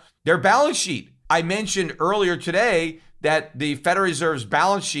 Well, their balance sheet. I mentioned earlier today that the Federal Reserve's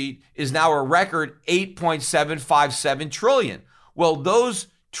balance sheet is now a record $8.757 trillion. Well, those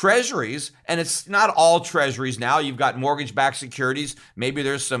treasuries, and it's not all treasuries now, you've got mortgage-backed securities, maybe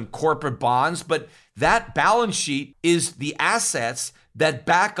there's some corporate bonds, but that balance sheet is the assets that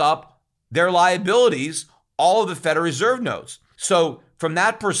back up their liabilities, all of the Federal Reserve notes. So from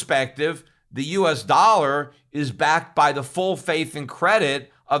that perspective, the US dollar is backed by the full faith and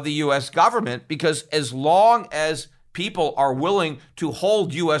credit of the US government, because as long as people are willing to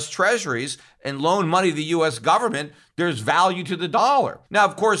hold US treasuries and loan money to the US government, there's value to the dollar. Now,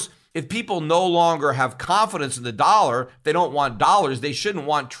 of course, if people no longer have confidence in the dollar, they don't want dollars, they shouldn't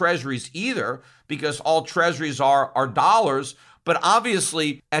want treasuries either, because all treasuries are dollars. But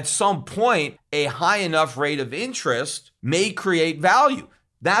obviously, at some point, a high enough rate of interest may create value.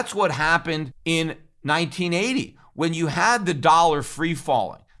 That's what happened in 1980 when you had the dollar free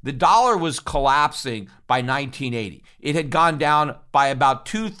falling. The dollar was collapsing by 1980. It had gone down by about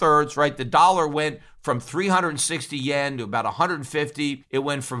 2/3, right? The dollar went from 360 yen to about 150. It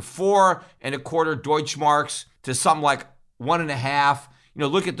went from 4.25 Deutschmarks to something like 1.5.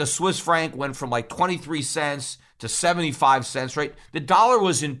 Look at the Swiss franc, went from like 23 cents to 75 cents, right? The dollar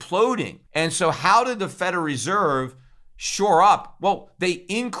was imploding. And so how did the Federal Reserve shore up? Well, they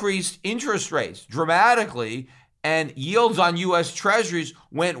increased interest rates dramatically, and yields on U.S. treasuries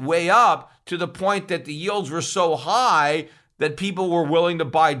went way up to the point that the yields were so high that people were willing to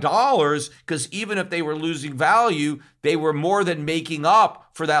buy dollars, because even if they were losing value, they were more than making up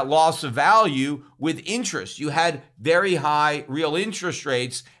for that loss of value with interest. You had very high real interest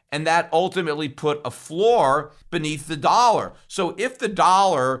rates, and that ultimately put a floor beneath the dollar. So if the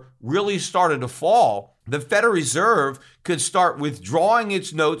dollar really started to fall, the Federal Reserve could start withdrawing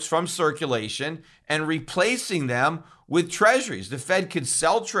its notes from circulation and replacing them with treasuries. The Fed could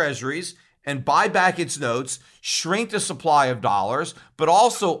sell treasuries and buy back its notes, shrink the supply of dollars, but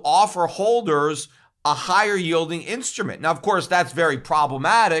also offer holders a higher yielding instrument. Now, of course, that's very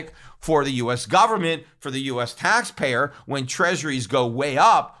problematic for the U.S. government, for the U.S. taxpayer. When treasuries go way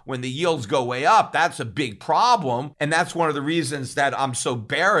up, when the yields go way up, that's a big problem. And that's one of the reasons that I'm so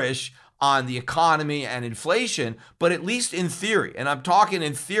bearish on the economy and inflation. But at least in theory, and I'm talking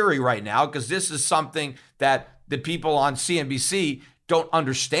in theory right now, because this is something that the people on CNBC don't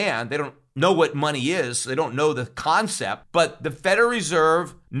understand. They don't know what money is. So they don't know the concept. But the Federal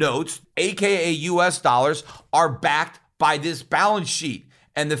Reserve notes, aka US dollars, are backed by this balance sheet.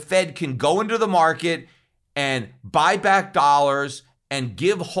 And the Fed can go into the market and buy back dollars and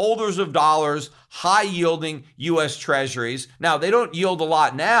give holders of dollars high yielding US treasuries. Now, they don't yield a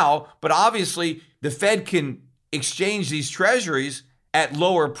lot now, but obviously the Fed can exchange these treasuries at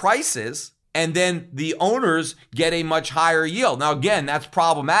lower prices, and then the owners get a much higher yield. Now, again, that's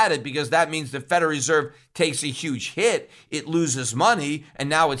problematic because that means the Federal Reserve takes a huge hit, it loses money, and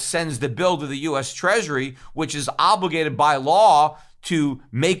now it sends the bill to the US Treasury, which is obligated by law to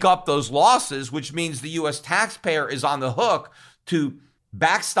make up those losses, which means the U.S. taxpayer is on the hook to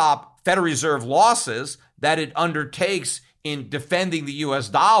backstop Federal Reserve losses that it undertakes in defending the U.S.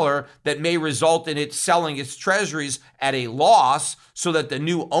 dollar that may result in it selling its treasuries at a loss so that the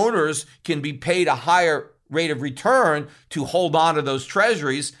new owners can be paid a higher rate of return to hold on to those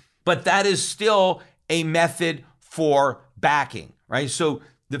treasuries. But that is still a method for backing, right? So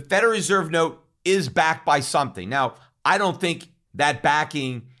the Federal Reserve note is backed by something. Now, I don't think that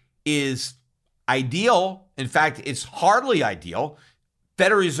backing is ideal. In fact, it's hardly ideal.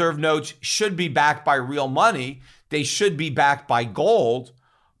 Federal Reserve notes should be backed by real money. They should be backed by gold,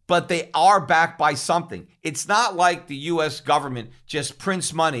 but they are backed by something. It's not like the U.S. government just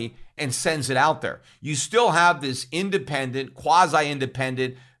prints money and sends it out there. You still have this independent,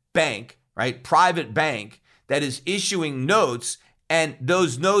 quasi-independent bank, right? Private bank that is issuing notes, and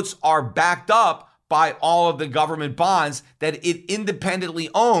those notes are backed up by all of the government bonds that it independently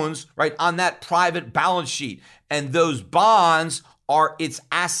owns, right, on that private balance sheet. And those bonds are its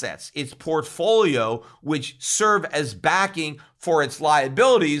assets, its portfolio, which serve as backing for its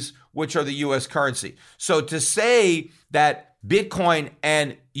liabilities, which are the U.S. currency. So to say that Bitcoin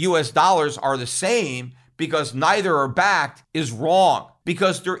and U.S. dollars are the same because neither are backed is wrong,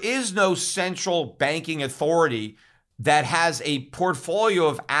 because there is no central banking authority that has a portfolio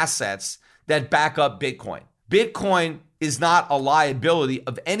of assets that back up Bitcoin. Bitcoin is not a liability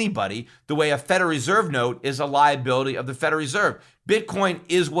of anybody the way a Federal Reserve note is a liability of the Federal Reserve. Bitcoin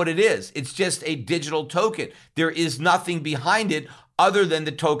is what it is. It's just a digital token. There is nothing behind it other than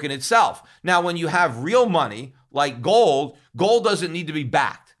the token itself. Now, when you have real money like gold, gold doesn't need to be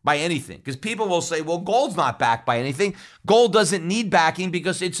backed by anything, because people will say, well, gold's not backed by anything. Gold doesn't need backing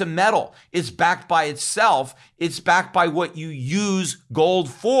because it's a metal. It's backed by itself. It's backed by what you use gold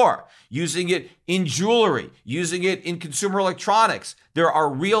for, using it in jewelry, using it in consumer electronics. There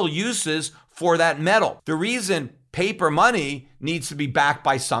are real uses for that metal. The reason paper money needs to be backed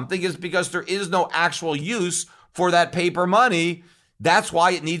by something is because there is no actual use for that paper money. That's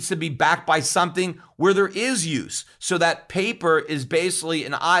why it needs to be backed by something where there is use. So that paper is basically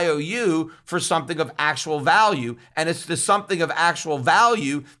an IOU for something of actual value. And it's the something of actual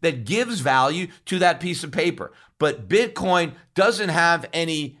value that gives value to that piece of paper. But Bitcoin doesn't have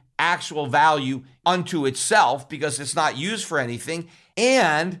any actual value unto itself because it's not used for anything,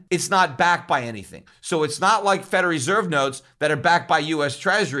 and it's not backed by anything. So it's not like Federal Reserve notes that are backed by U.S.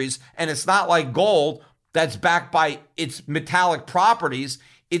 Treasuries, and it's not like gold that's backed by its metallic properties.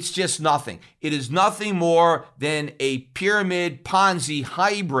 It's just nothing. It is nothing more than a pyramid Ponzi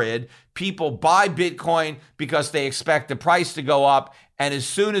hybrid. People buy Bitcoin because they expect the price to go up. And as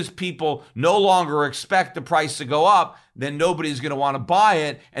soon as people no longer expect the price to go up, then nobody's going to want to buy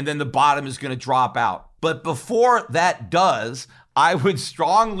it. And then the bottom is going to drop out. But before that does, I would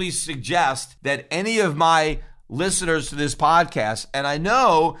strongly suggest that any of my listeners to this podcast, and I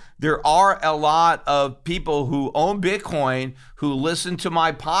know there are a lot of people who own Bitcoin who listen to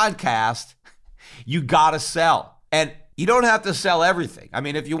my podcast, you got to sell. And you don't have to sell everything. I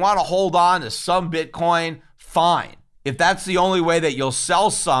mean, if you want to hold on to some Bitcoin, fine. If that's the only way that you'll sell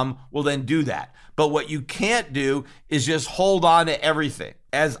some, well, then do that. But what you can't do is just hold on to everything.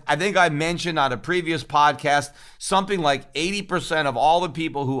 As I think I mentioned on a previous podcast, something like 80% of all the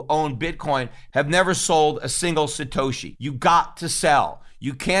people who own Bitcoin have never sold a single Satoshi. You got to sell.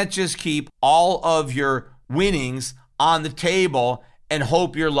 You can't just keep all of your winnings on the table and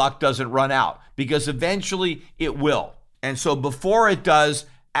hope your luck doesn't run out, because eventually it will. And so before it does,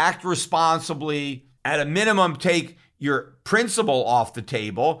 act responsibly. At a minimum, take your principal off the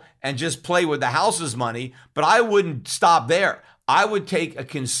table and just play with the house's money. But I wouldn't stop there. I would take a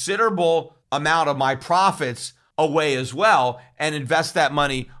considerable amount of my profits away as well and invest that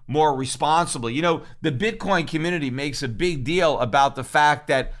money more responsibly. You know, the Bitcoin community makes a big deal about the fact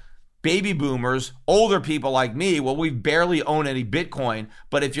that baby boomers, older people like me, well, we barely own any Bitcoin.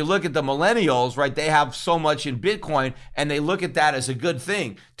 But if you look at the millennials, right, they have so much in Bitcoin and they look at that as a good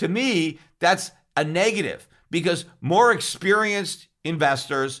thing. To me, that's a negative, because more experienced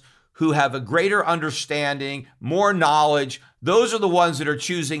investors who have a greater understanding, more knowledge, those are the ones that are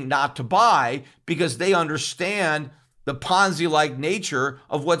choosing not to buy because they understand the Ponzi-like nature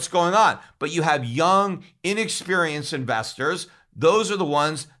of what's going on. But you have young, inexperienced investors. Those are the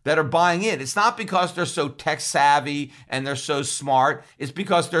ones that are buying in. It's not because they're so tech savvy and they're so smart. It's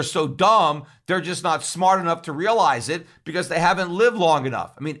because they're so dumb. They're just not smart enough to realize it because they haven't lived long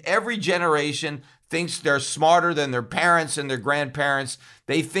enough. I mean, every generation thinks they're smarter than their parents and their grandparents.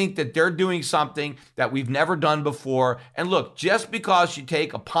 They think that they're doing something that we've never done before. And look, just because you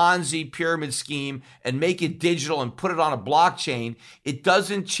take a Ponzi pyramid scheme and make it digital and put it on a blockchain, it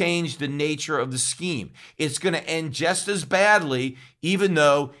doesn't change the nature of the scheme. It's going to end just as badly, even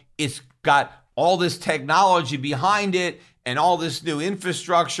though it's got all this technology behind it and all this new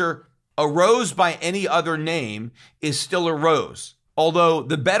infrastructure. A rose by any other name is still a rose. Although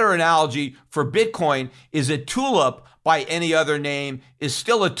the better analogy for Bitcoin is a tulip by any other name is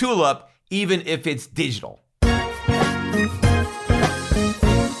still a tulip, even if it's digital.